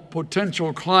tell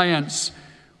potential clients,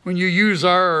 when you use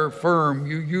our firm,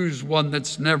 you use one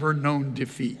that's never known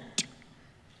defeat.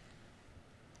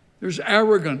 There's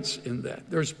arrogance in that.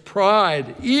 There's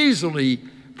pride, easily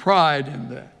pride in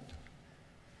that.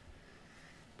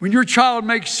 When your child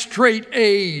makes straight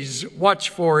A's,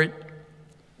 watch for it.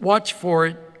 Watch for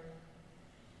it.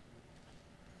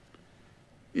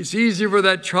 It's easy for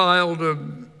that child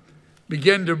to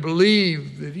begin to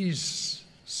believe that he's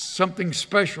something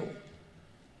special,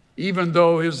 even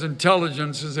though his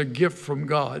intelligence is a gift from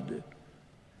God.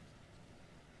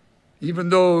 Even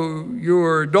though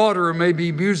your daughter may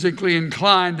be musically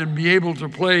inclined and be able to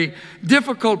play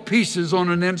difficult pieces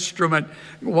on an instrument,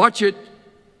 watch it.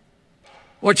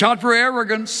 Watch out for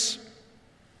arrogance.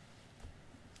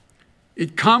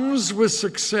 It comes with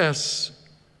success.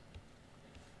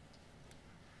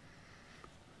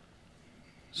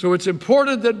 So it's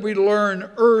important that we learn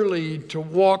early to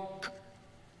walk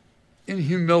in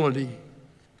humility.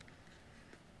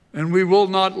 And we will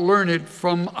not learn it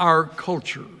from our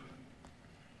culture.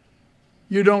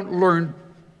 You don't learn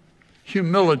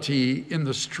humility in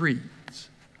the streets.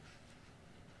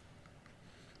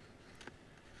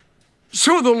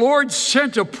 So the Lord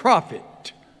sent a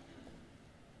prophet.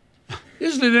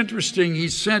 Isn't it interesting? He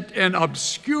sent an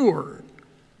obscure,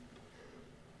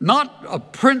 not a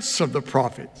prince of the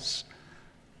prophets,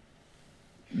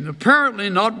 and apparently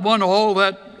not one all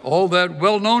that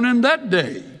well known in that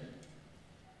day.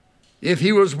 If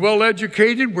he was well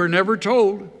educated, we're never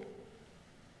told.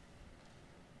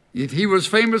 If he was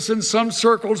famous in some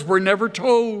circles, we're never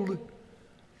told.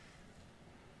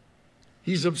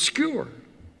 He's obscure.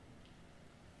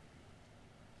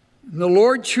 And the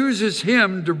Lord chooses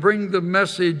him to bring the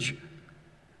message.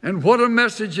 And what a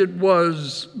message it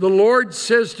was. The Lord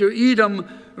says to Edom,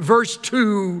 verse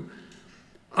 2,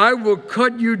 I will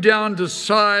cut you down to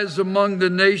size among the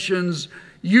nations.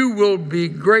 You will be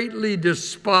greatly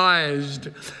despised.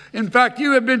 In fact,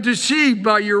 you have been deceived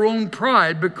by your own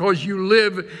pride because you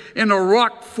live in a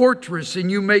rock fortress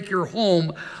and you make your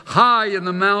home high in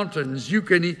the mountains.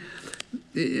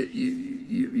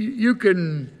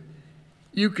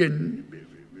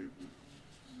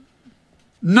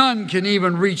 None can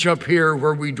even reach up here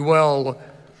where we dwell.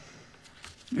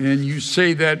 And you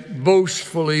say that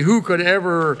boastfully. Who could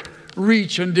ever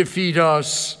reach and defeat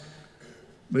us?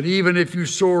 But even if you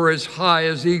soar as high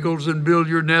as eagles and build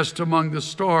your nest among the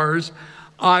stars,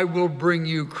 I will bring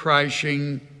you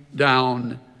crashing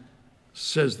down,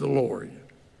 says the Lord.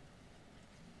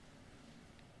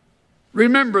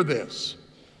 Remember this.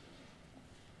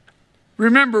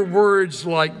 Remember words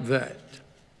like that.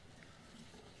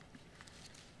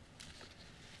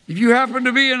 If you happen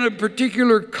to be in a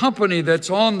particular company that's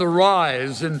on the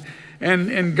rise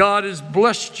and God has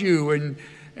blessed you and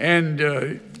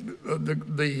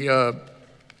the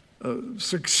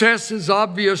success is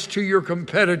obvious to your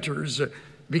competitors,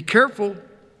 be careful.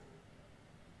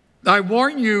 I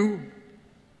warn you.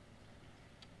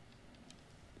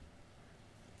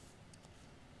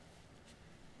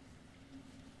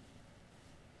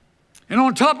 And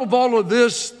on top of all of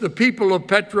this, the people of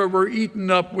Petra were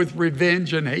eaten up with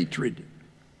revenge and hatred.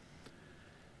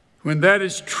 When that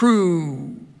is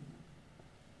true,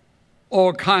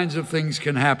 all kinds of things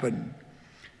can happen.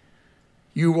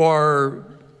 You are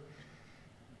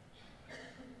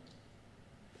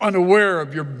unaware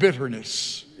of your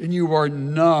bitterness, and you are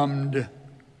numbed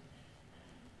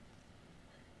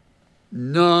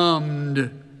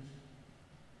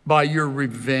by your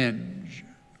revenge.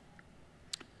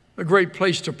 A great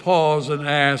place to pause and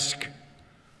ask,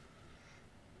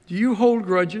 do you hold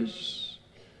grudges?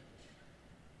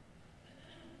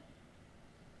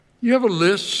 You have a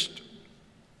list?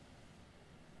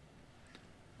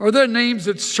 Are there names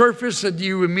that surface that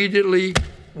you immediately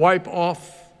wipe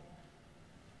off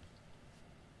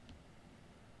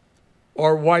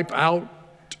or wipe out?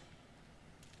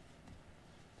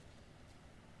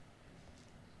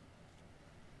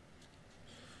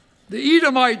 The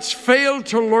Edomites failed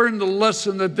to learn the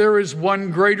lesson that there is one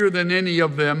greater than any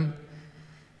of them,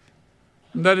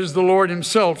 and that is the Lord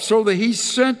himself. So that he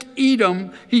sent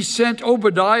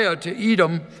Obadiah to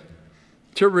Edom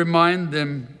to remind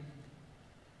them.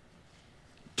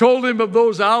 Told him of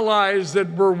those allies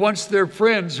that were once their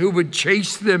friends who would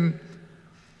chase them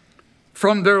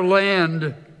from their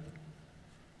land.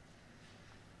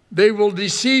 They will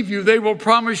deceive you. They will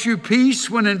promise you peace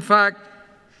when in fact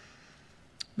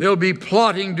they'll be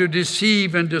plotting to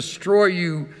deceive and destroy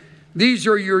you. These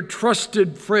are your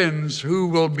trusted friends who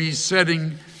will be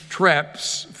setting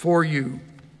traps for you.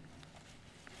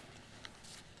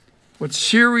 What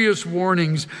serious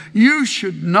warnings. You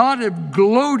should not have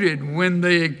gloated when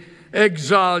they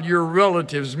exiled your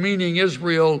relatives, meaning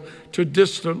Israel, to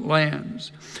distant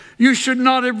lands. You should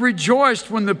not have rejoiced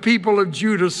when the people of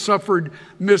Judah suffered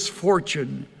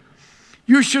misfortune.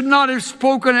 You should not have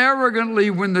spoken arrogantly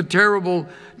when the terrible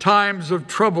times of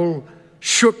trouble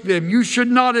shook them. You should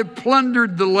not have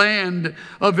plundered the land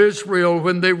of Israel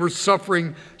when they were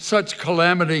suffering such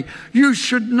calamity. You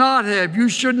should not have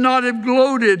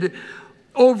gloated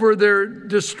over their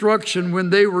destruction when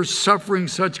they were suffering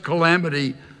such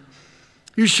calamity.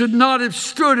 You should not have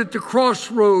stood at the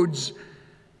crossroads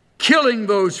killing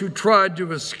those who tried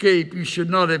to escape. You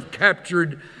should not have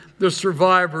captured the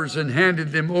survivors and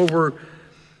handed them over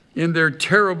in their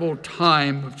terrible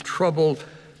time of trouble.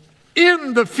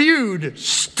 In the feud,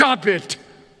 stop it.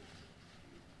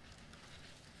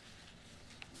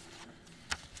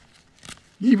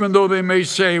 Even though they may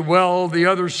say, well, the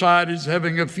other side is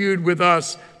having a feud with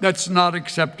us, that's not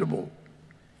acceptable.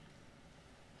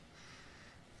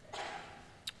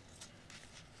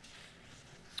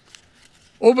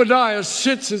 Obadiah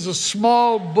sits as a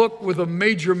small book with a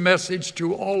major message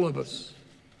to all of us,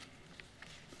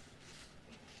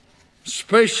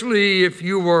 especially if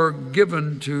you are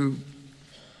given to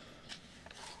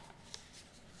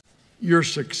your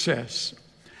success.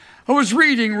 I was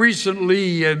reading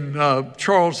recently in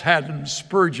Charles Haddon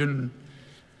Spurgeon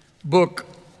book,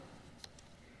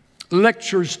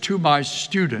 Lectures to My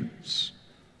Students.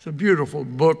 It's a beautiful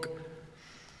book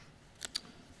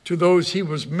to those he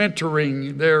was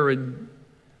mentoring there in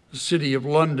the city of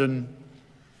London.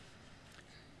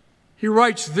 He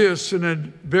writes this in a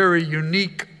very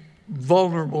unique,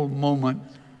 vulnerable moment.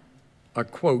 I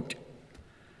quote,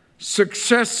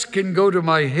 "Success can go to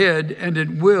my head, and it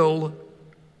will,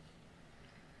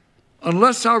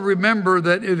 unless I remember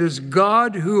that it is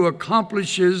God who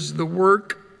accomplishes the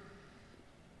work,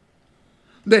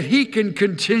 that he can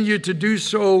continue to do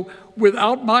so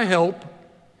without my help,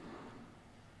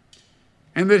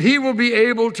 and that he will be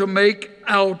able to make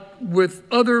out with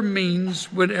other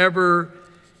means whenever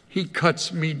he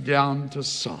cuts me down to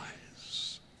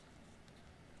size."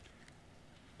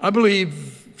 I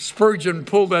believe Spurgeon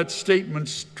pulled that statement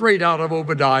straight out of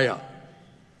Obadiah.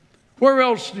 Where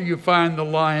else do you find the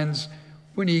lines,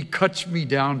 when he cuts me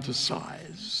down to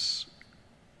size?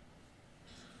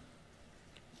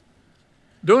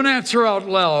 Don't answer out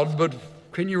loud, but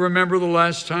can you remember the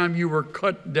last time you were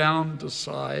cut down to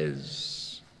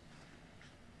size?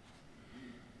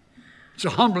 It's a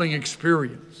humbling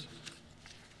experience.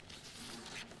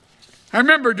 I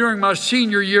remember during my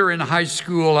senior year in high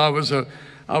school, I was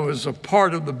a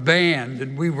part of the band,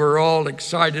 and we were all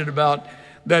excited about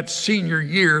that senior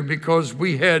year because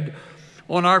we had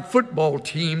on our football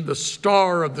team the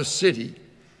star of the city.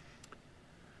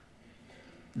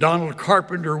 Donald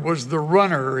Carpenter was the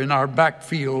runner in our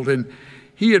backfield, and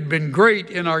he had been great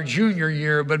in our junior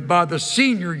year, but by the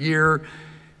senior year,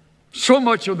 so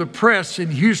much of the press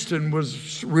in Houston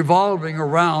was revolving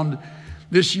around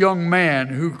this young man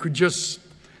who could just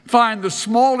find the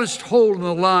smallest hole in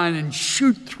the line and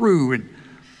shoot through and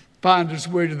find his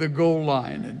way to the goal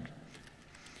line. And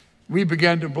we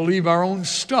began to believe our own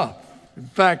stuff. In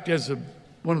fact, as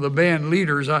one of the band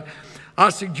leaders, I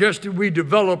suggested we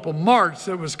develop a march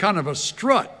that was kind of a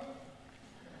strut.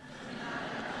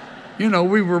 You know,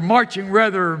 we were marching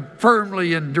rather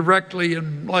firmly and directly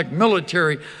and like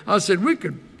military. I said, we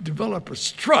could develop a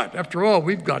strut. After all,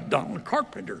 we've got Donald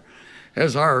Carpenter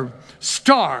as our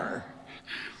star.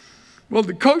 Well,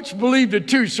 the coach believed it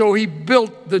too, so he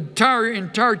built the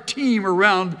entire team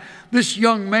around this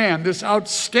young man, this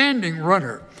outstanding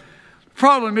runner. The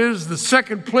problem is the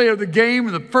second play of the game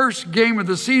and the first game of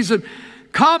the season,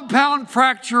 compound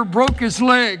fracture, broke his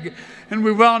leg, and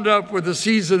we wound up with a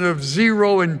season of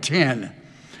 0-10.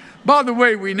 By the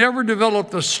way, we never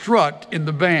developed a strut in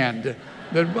the band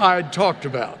that I had talked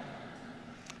about.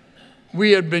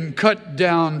 We had been cut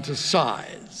down to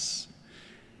size.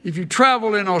 If you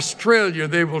travel in Australia,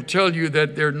 they will tell you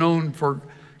that they're known for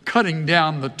cutting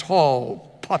down the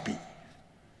tall puppy.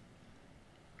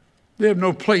 They have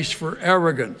no place for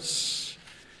arrogance.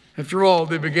 After all,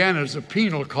 they began as a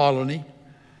penal colony,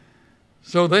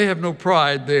 so they have no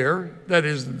pride there. That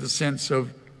is in the sense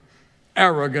of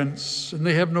arrogance, and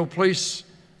they have no place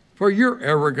for your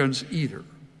arrogance either.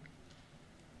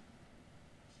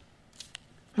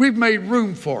 We've made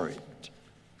room for it.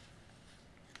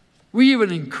 We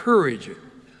even encourage it.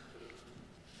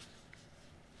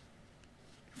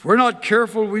 If we're not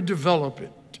careful, we develop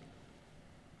it.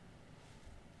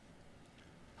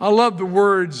 I love the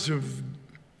words of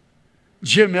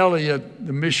Jim Elliot,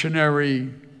 the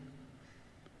missionary,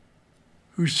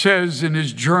 who says in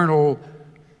his journal,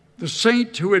 the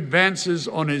saint who advances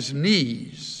on his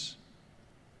knees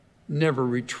never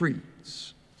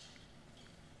retreats.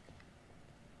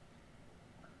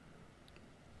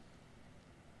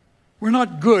 We're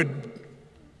not good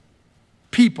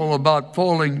people about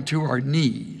falling to our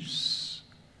knees.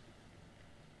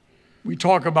 We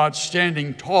talk about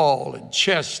standing tall and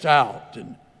chest out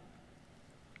and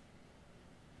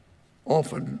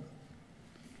often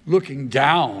looking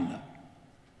down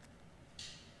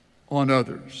on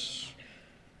others.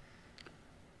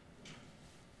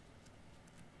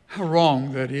 How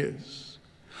wrong that is.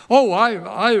 Oh,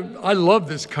 I love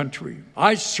this country.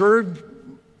 I served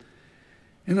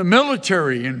in the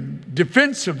military in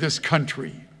defense of this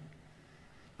country.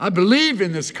 I believe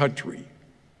in this country.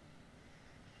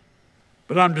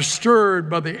 But I'm disturbed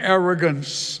by the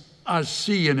arrogance I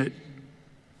see in it.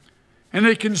 And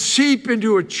it can seep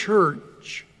into a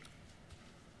church.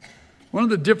 One of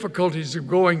the difficulties of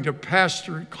going to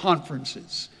pastor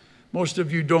conferences, most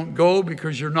of you don't go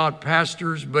because you're not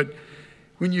pastors, but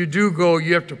when you do go,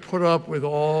 you have to put up with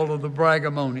all of the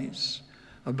bragamonies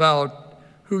about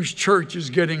whose church is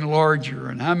getting larger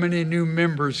and how many new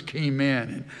members came in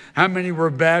and how many were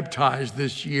baptized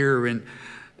this year. And,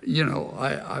 you know,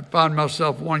 I found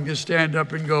myself wanting to stand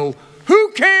up and go,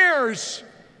 who cares?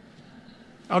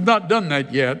 I've not done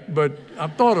that yet, but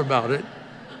I've thought about it.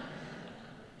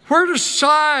 Where does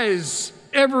size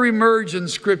ever emerge in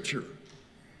Scripture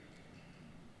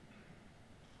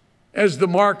as the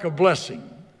mark of blessing?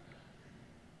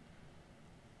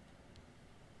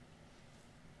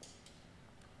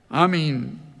 I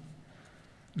mean,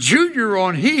 Junior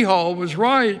on Hee Haw was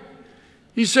right.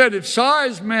 He said if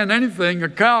size meant anything, a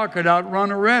cow could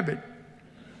outrun a rabbit.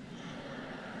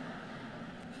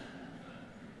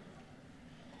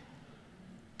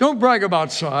 Don't brag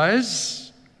about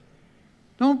size.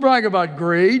 Don't brag about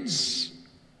grades.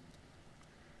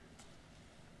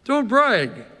 Don't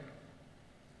brag.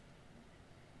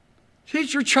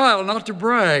 Teach your child not to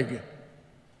brag.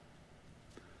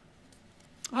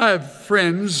 I have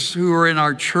friends who are in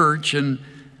our church, and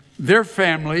their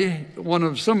family,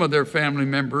 some of their family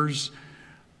members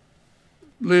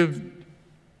lived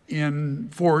in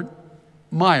Fort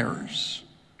Myers.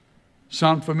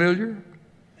 Sound familiar?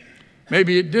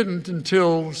 Maybe it didn't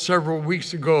until several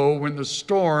weeks ago when the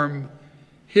storm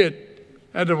hit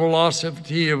at a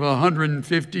velocity of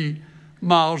 150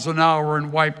 miles an hour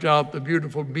and wiped out the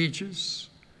beautiful beaches,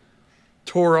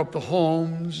 tore up the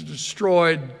homes,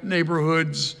 destroyed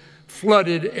neighborhoods,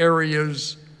 flooded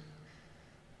areas,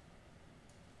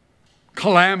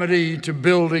 calamity to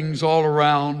buildings all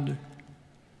around.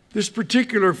 This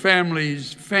particular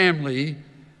family's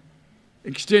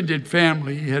extended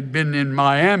family had been in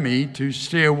Miami to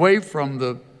stay away from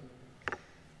the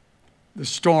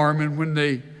storm, and when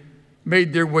they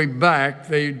made their way back,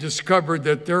 they discovered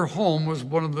that their home was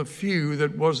one of the few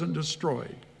that wasn't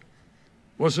destroyed,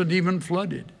 wasn't even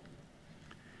flooded.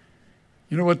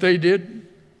 You know what they did?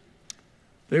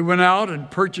 They went out and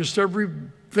purchased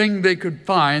everything they could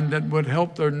find that would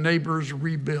help their neighbors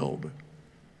rebuild.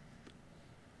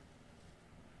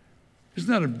 Isn't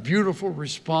that a beautiful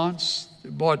response? They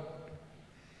bought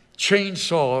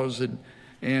chainsaws and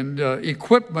and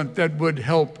equipment that would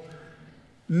help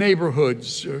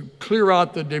neighborhoods clear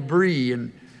out the debris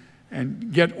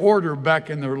and get order back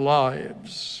in their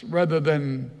lives, rather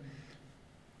than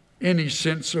any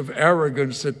sense of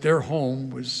arrogance that their home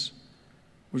was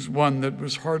one that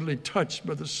was hardly touched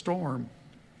by the storm.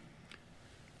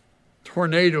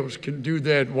 Tornadoes can do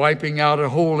that, wiping out a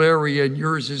whole area, and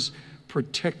yours is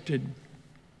protected.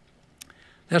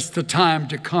 That's the time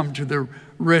to come to the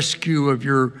rescue of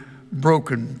your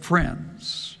broken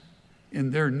friends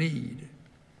in their need.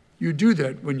 You do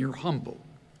that when you're humble,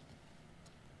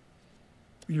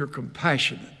 when you're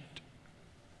compassionate,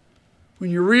 when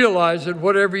you realize that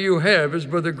whatever you have is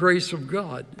by the grace of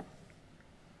God,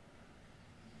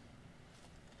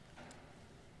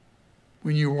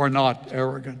 when you are not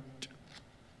arrogant.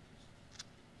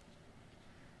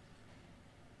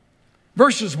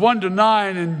 Verses 1 to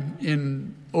 9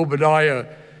 in Obadiah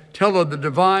tell of the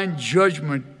divine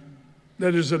judgment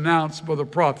that is announced by the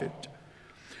prophet.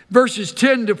 Verses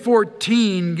 10 to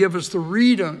 14 give us the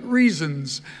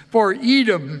reasons for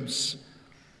Edom's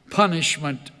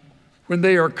punishment when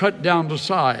they are cut down to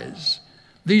size.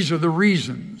 These are the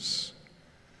reasons.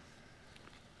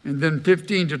 And then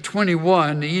 15 to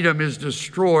 21, Edom is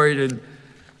destroyed, and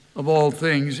of all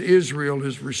things, Israel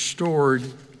is restored.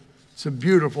 It's a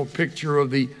beautiful picture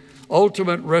of the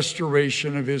ultimate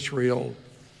restoration of Israel.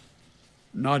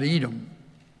 Not Edom,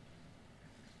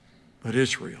 but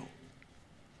Israel.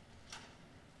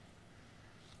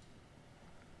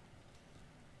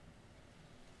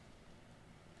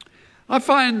 I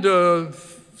find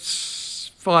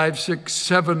 5, 6,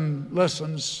 7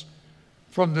 lessons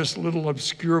from this little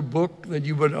obscure book that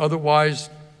you would otherwise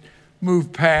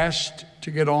move past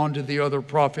to get on to the other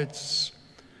prophets.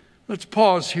 Let's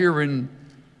pause here and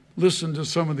listen to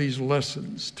some of these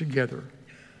lessons together.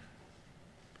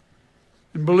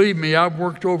 And believe me, I've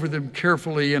worked over them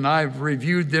carefully and I've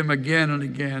reviewed them again and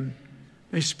again.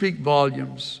 They speak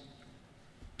volumes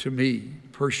to me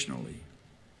personally.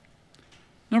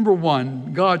 Number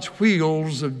one, God's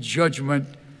wheels of judgment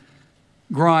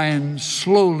grind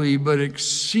slowly but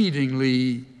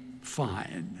exceedingly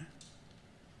fine.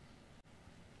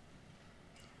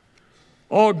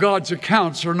 All God's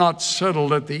accounts are not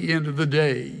settled at the end of the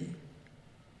day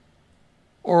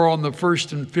or on the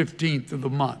 1st and 15th of the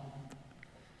month.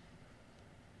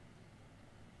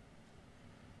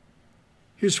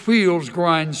 His wheels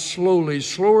grind slowly,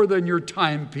 slower than your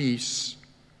timepiece.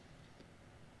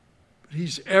 But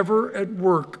he's ever at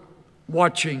work,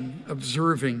 watching,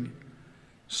 observing,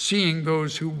 seeing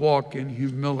those who walk in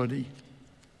humility.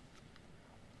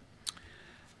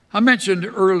 I mentioned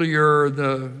earlier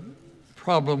the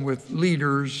problem with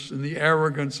leaders and the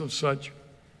arrogance of such.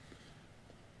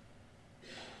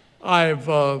 I've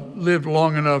lived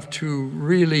long enough to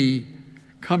really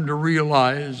come to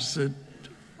realize that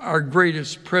our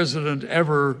greatest president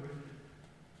ever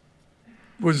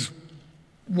was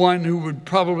one who would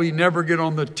probably never get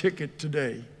on the ticket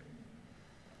today.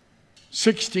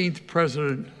 16th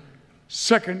president,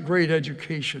 second grade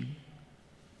education,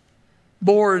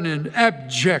 born in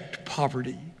abject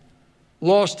poverty,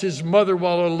 lost his mother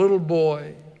while a little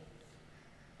boy,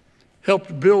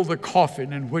 helped build the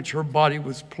coffin in which her body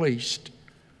was placed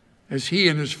as he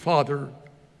and his father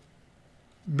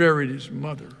buried his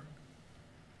mother.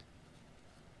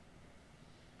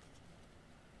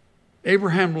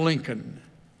 Abraham Lincoln,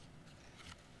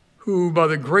 who by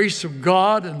the grace of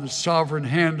God and the sovereign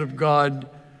hand of God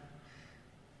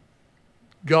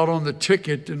got on the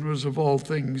ticket and was of all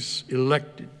things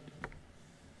elected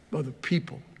by the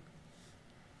people.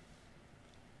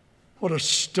 What a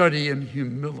study in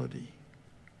humility.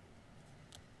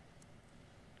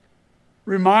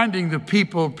 Reminding the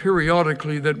people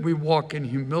periodically that we walk in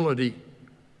humility,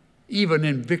 even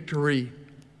in victory.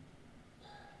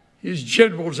 His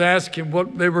generals asked him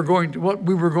what we were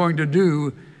going to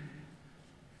do,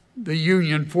 the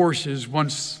Union forces,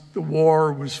 once the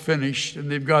war was finished,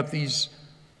 and they've got these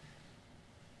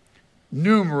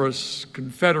numerous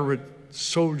Confederate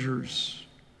soldiers.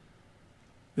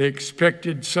 They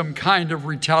expected some kind of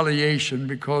retaliation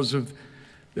because of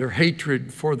their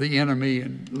hatred for the enemy,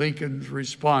 and Lincoln's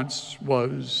response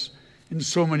was, in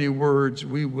so many words,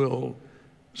 we will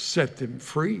set them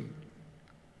free.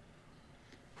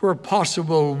 Where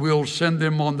possible, we'll send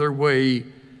them on their way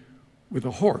with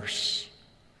a horse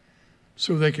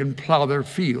so they can plow their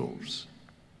fields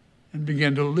and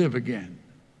begin to live again.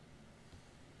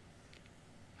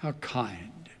 How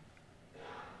kind.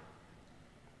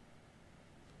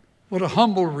 What a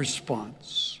humble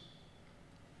response.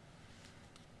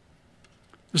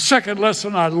 The second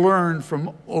lesson I learned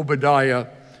from Obadiah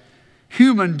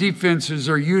Human defenses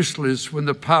are useless when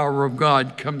the power of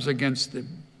God comes against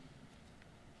them.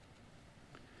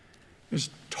 As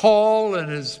tall and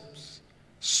as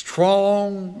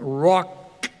strong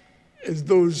rock as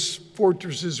those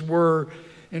fortresses were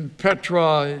in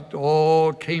Petra, it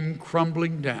all came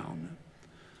crumbling down.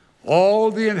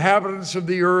 All the inhabitants of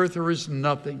the earth are as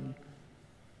nothing.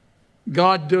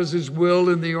 God does his will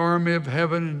in the army of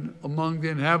heaven and among the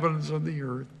inhabitants of the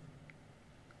earth.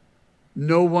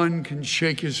 No one can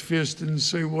shake his fist and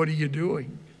say, "What are you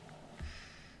doing?"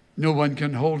 No one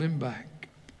can hold him back.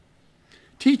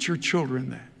 Teach your children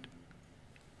that.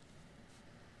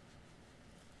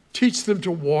 Teach them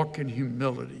to walk in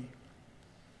humility.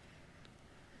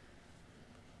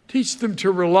 Teach them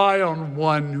to rely on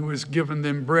one who has given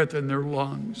them breath in their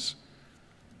lungs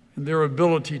and their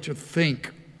ability to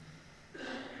think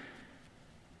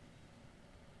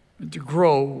and to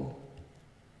grow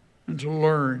and to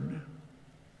learn.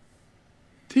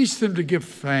 Teach them to give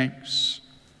thanks.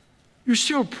 You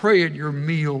still pray at your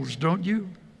meals, don't you?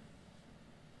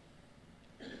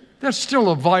 That's still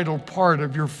a vital part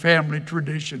of your family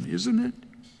tradition, isn't it?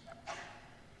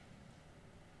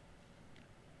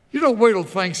 You don't wait till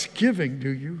Thanksgiving, do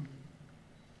you?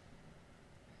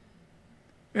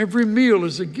 Every meal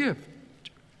is a gift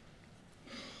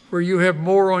where you have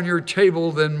more on your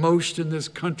table than most in this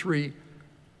country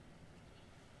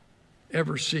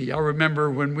ever see. I remember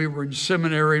when we were in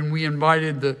seminary and we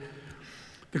invited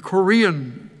the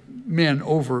Korean men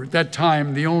over. At that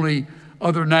time, the only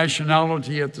other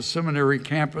nationality at the seminary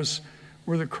campus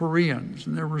were the Koreans,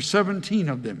 and there were 17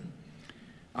 of them.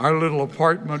 Our little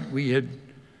apartment, we had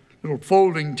little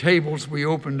folding tables we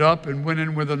opened up and went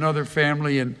in with another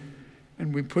family, and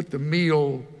we put the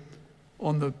meal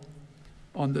on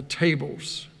the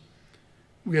tables.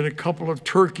 We had a couple of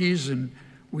turkeys, and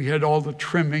we had all the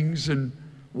trimmings, and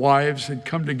wives had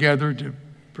come together to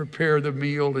prepare the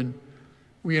meal, and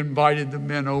we invited the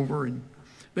men over, and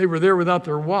they were there without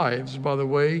their wives, by the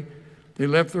way. They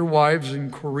left their wives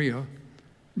in Korea.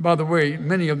 By the way,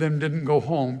 many of them didn't go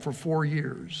home for 4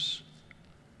 years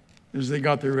as they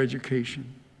got their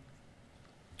education.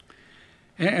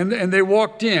 And they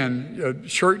walked in,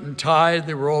 shirt and tie,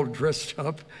 they were all dressed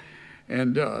up,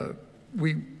 and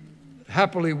we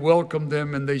happily welcomed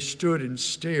them, and they stood and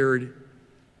stared.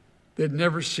 They'd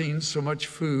never seen so much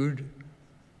food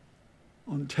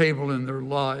on table in their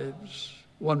lives.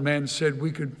 One man said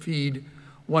we could feed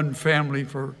one family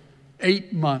for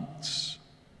 8 months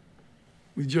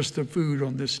with just the food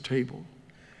on this table.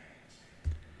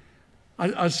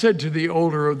 I said to the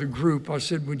older of the group, I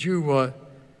said, would you,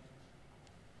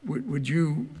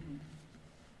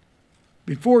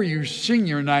 before you sing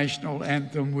your national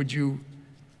anthem, would you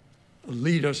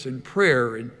lead us in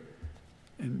prayer,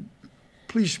 and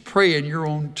please pray in your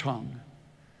own tongue.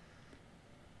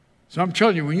 So I'm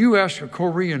telling you, when you ask a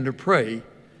Korean to pray,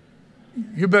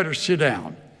 you better sit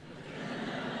down.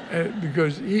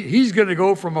 Because he's going to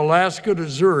go from Alaska to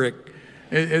Zurich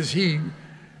as he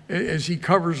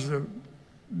covers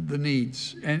the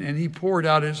needs. And he poured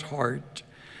out his heart.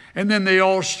 And then they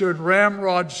all stood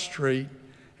ramrod straight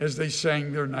as they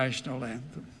sang their national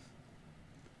anthem.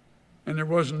 And there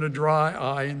wasn't a dry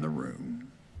eye in the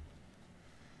room.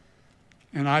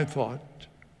 And I thought,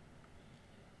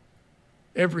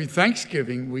 every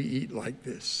Thanksgiving we eat like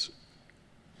this.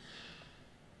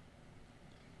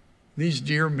 These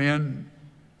dear men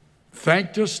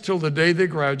thanked us till the day they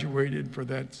graduated for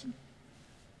that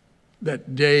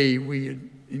day we had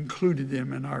included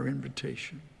them in our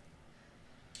invitation.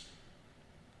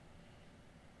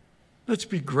 Let's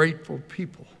be grateful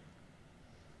people.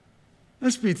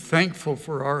 Let's be thankful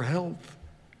for our health.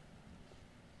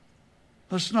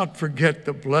 Let's not forget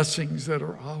the blessings that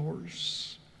are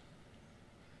ours,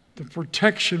 the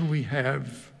protection we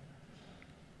have,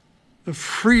 the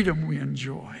freedom we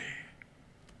enjoy.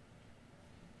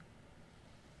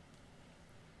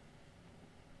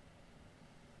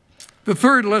 The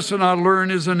third lesson I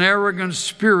learned is an arrogant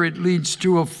spirit leads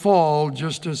to a fall,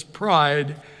 just as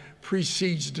pride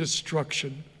precedes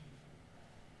destruction.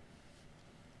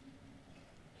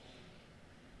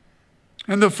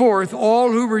 And the fourth,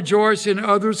 all who rejoice in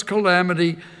others'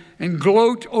 calamity and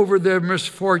gloat over their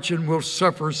misfortune will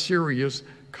suffer serious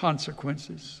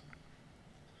consequences.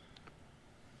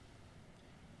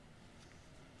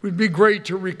 It would be great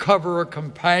to recover a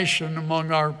compassion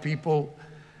among our people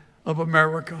of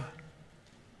America,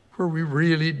 where we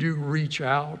really do reach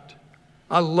out.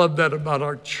 I love that about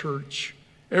our church.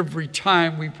 Every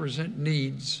time we present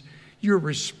needs, you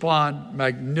respond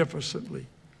magnificently.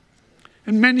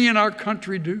 And many in our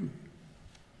country do.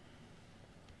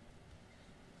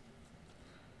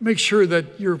 Make sure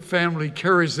that your family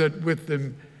carries that with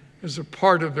them as a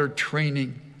part of their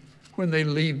training when they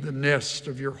leave the nest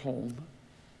of your home.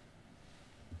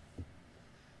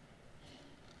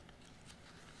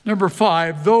 Number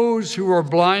 5, those who are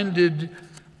blinded,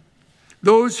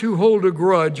 those who hold a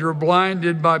grudge are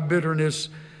blinded by bitterness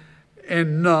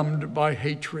and numbed by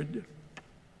hatred.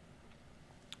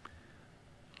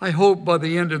 I hope by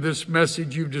the end of this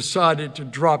message you've decided to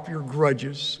drop your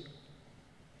grudges.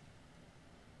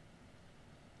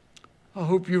 I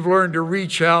hope you've learned to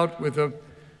reach out with a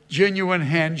genuine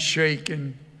handshake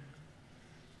and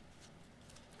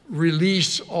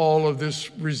release all of this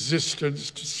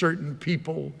resistance to certain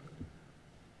people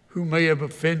who may have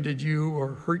offended you or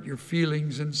hurt your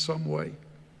feelings in some way.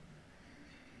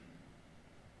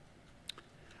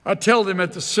 I tell them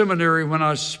at the seminary when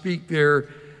I speak there,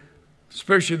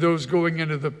 especially those going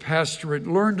into the pastorate,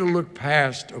 learn to look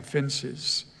past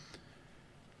offenses.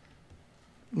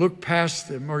 Look past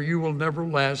them, or you will never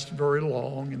last very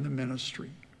long in the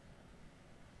ministry.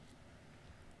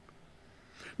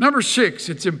 Number 6,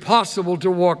 it's impossible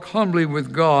to walk humbly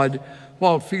with God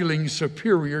while feeling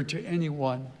superior to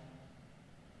anyone.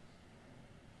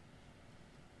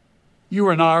 You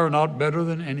and I are not better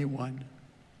than anyone.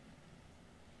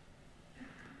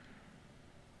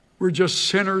 We're just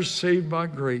sinners saved by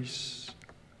grace.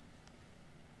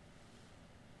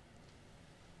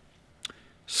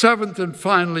 7th and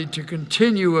finally, to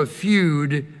continue a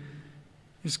feud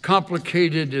is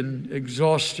complicated and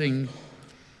exhausting.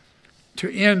 To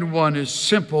end one is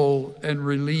simple and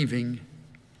relieving.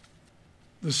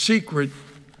 The secret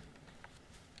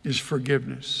is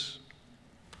forgiveness.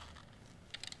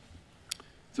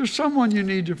 Is there someone you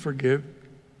need to forgive?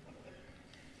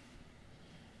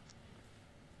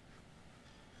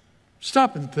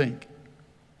 Stop and think.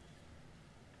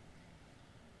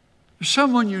 There's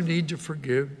someone you need to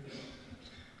forgive.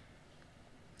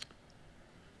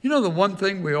 You know the one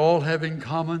thing we all have in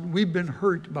common? We've been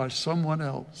hurt by someone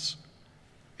else.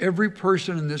 Every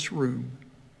person in this room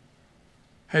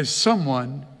has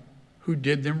someone who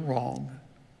did them wrong.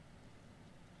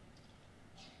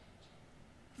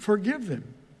 Forgive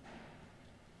them.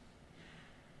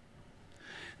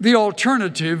 The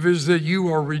alternative is that you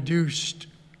are reduced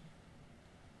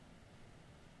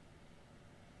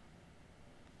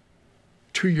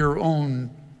to your own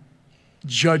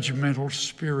judgmental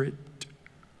spirit.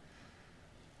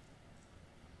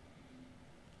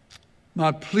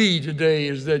 My plea today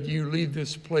is that you leave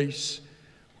this place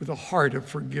with a heart of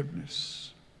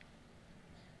forgiveness.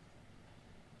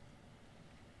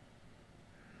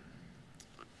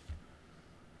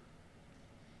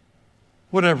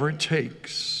 Whatever it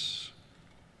takes.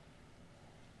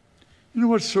 You know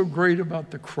what's so great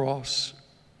about the cross?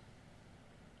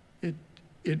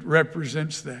 It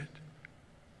represents that.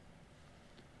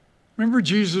 Remember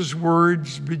Jesus'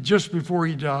 words just before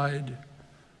he died?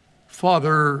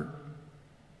 Father,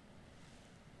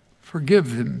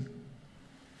 forgive them.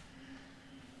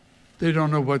 They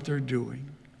don't know what they're doing.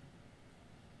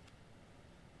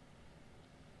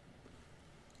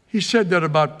 He said that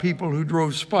about people who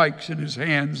drove spikes in his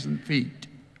hands and feet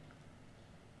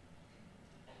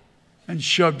and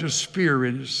shoved a spear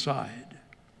in his side.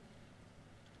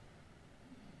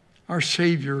 Our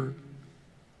Savior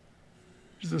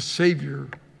is the Savior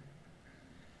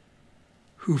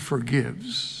who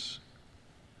forgives.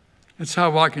 That's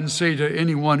how I can say to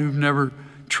anyone who've never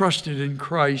trusted in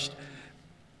Christ,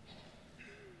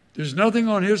 there's nothing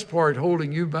on his part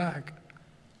holding you back.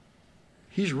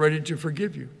 He's ready to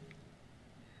forgive you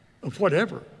of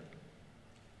whatever.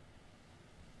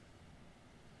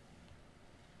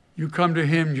 You come to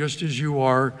him just as you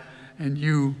are, and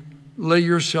you lay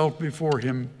yourself before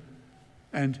him,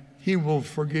 and he will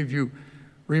forgive you,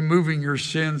 removing your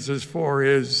sins as far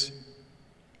as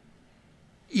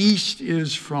east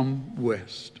is from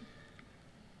west.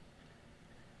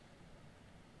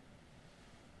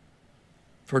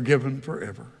 Forgiven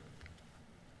forever.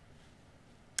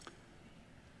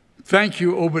 Thank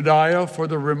you, Obadiah, for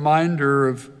the reminder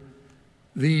of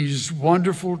these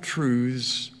wonderful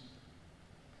truths.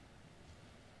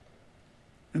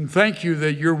 And thank you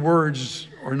that your words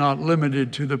are not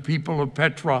limited to the people of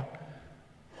Petra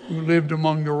who lived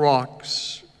among the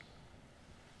rocks,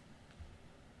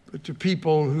 but to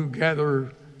people who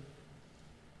gather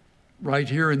right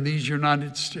here in these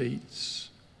United States.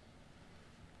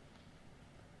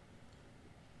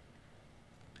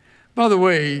 By the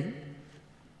way,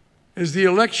 as the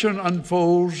election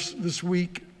unfolds this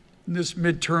week, in this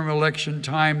midterm election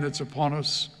time that's upon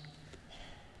us,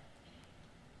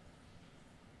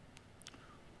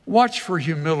 watch for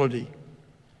humility.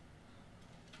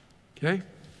 Okay?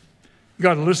 You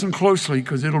got to listen closely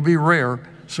because it'll be rare.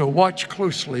 So watch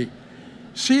closely.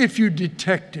 See if you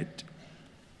detect it.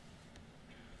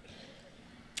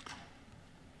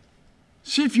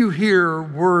 See if you hear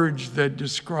words that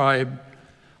describe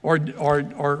or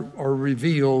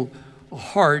reveal a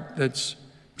heart that's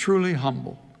truly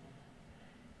humble.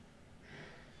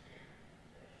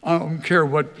 I don't care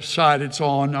what side it's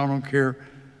on. I don't care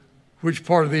which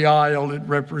part of the aisle it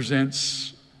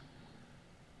represents.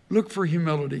 Look for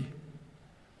humility.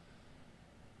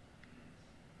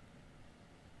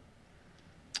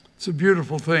 It's a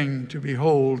beautiful thing to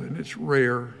behold, and it's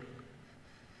rare.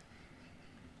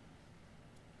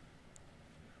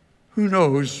 Who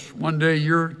knows, one day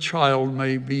your child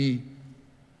may be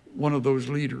one of those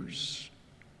leaders.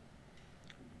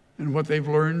 And what they've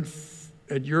learned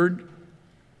at your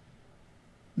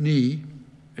knee,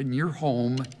 in your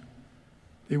home,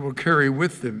 they will carry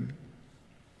with them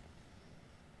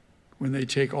when they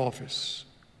take office.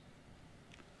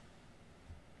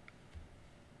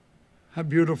 How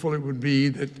beautiful it would be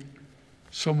that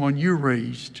someone you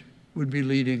raised would be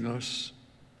leading us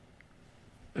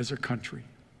as a country.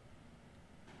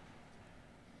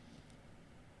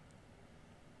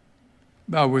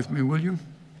 Bow with me, will you?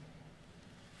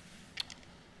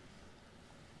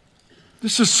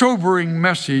 This is a sobering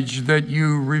message that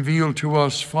you reveal to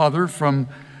us, Father, from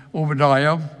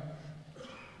Obadiah.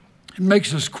 It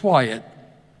makes us quiet.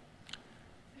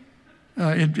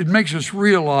 It makes us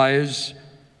realize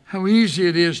how easy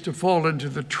it is to fall into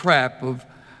the trap of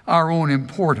our own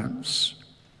importance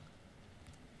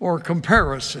or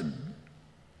comparison,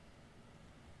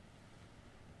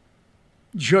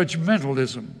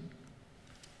 judgmentalism.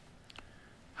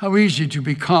 How easy to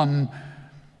become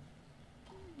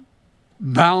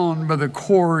bound by the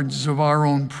cords of our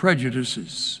own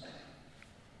prejudices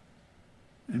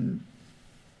and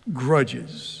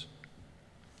grudges.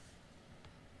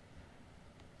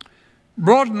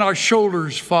 Broaden our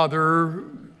shoulders, Father.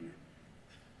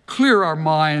 Clear our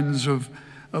minds of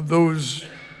those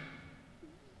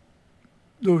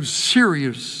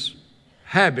serious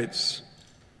habits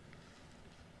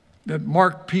that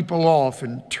mark people off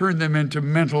and turn them into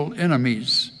mental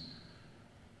enemies.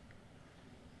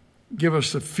 Give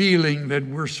us the feeling that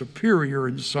we're superior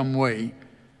in some way,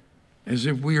 as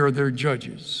if we are their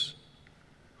judges.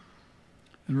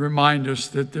 And remind us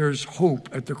that there's hope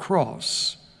at the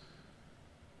cross.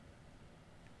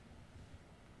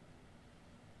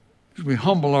 As we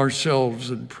humble ourselves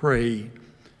and pray,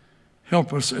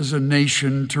 help us as a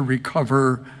nation to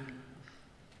recover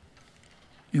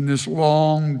in this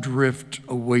long drift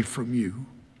away from you.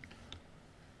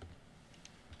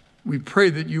 We pray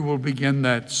that you will begin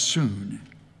that soon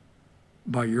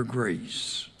by your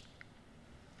grace.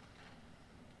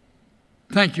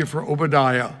 Thank you for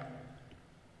Obadiah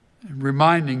and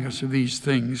reminding us of these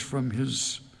things from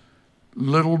his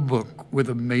little book with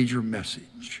a major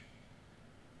message.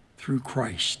 Through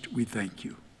Christ, we thank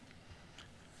you.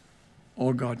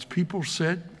 All God's people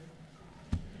said,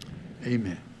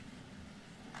 amen.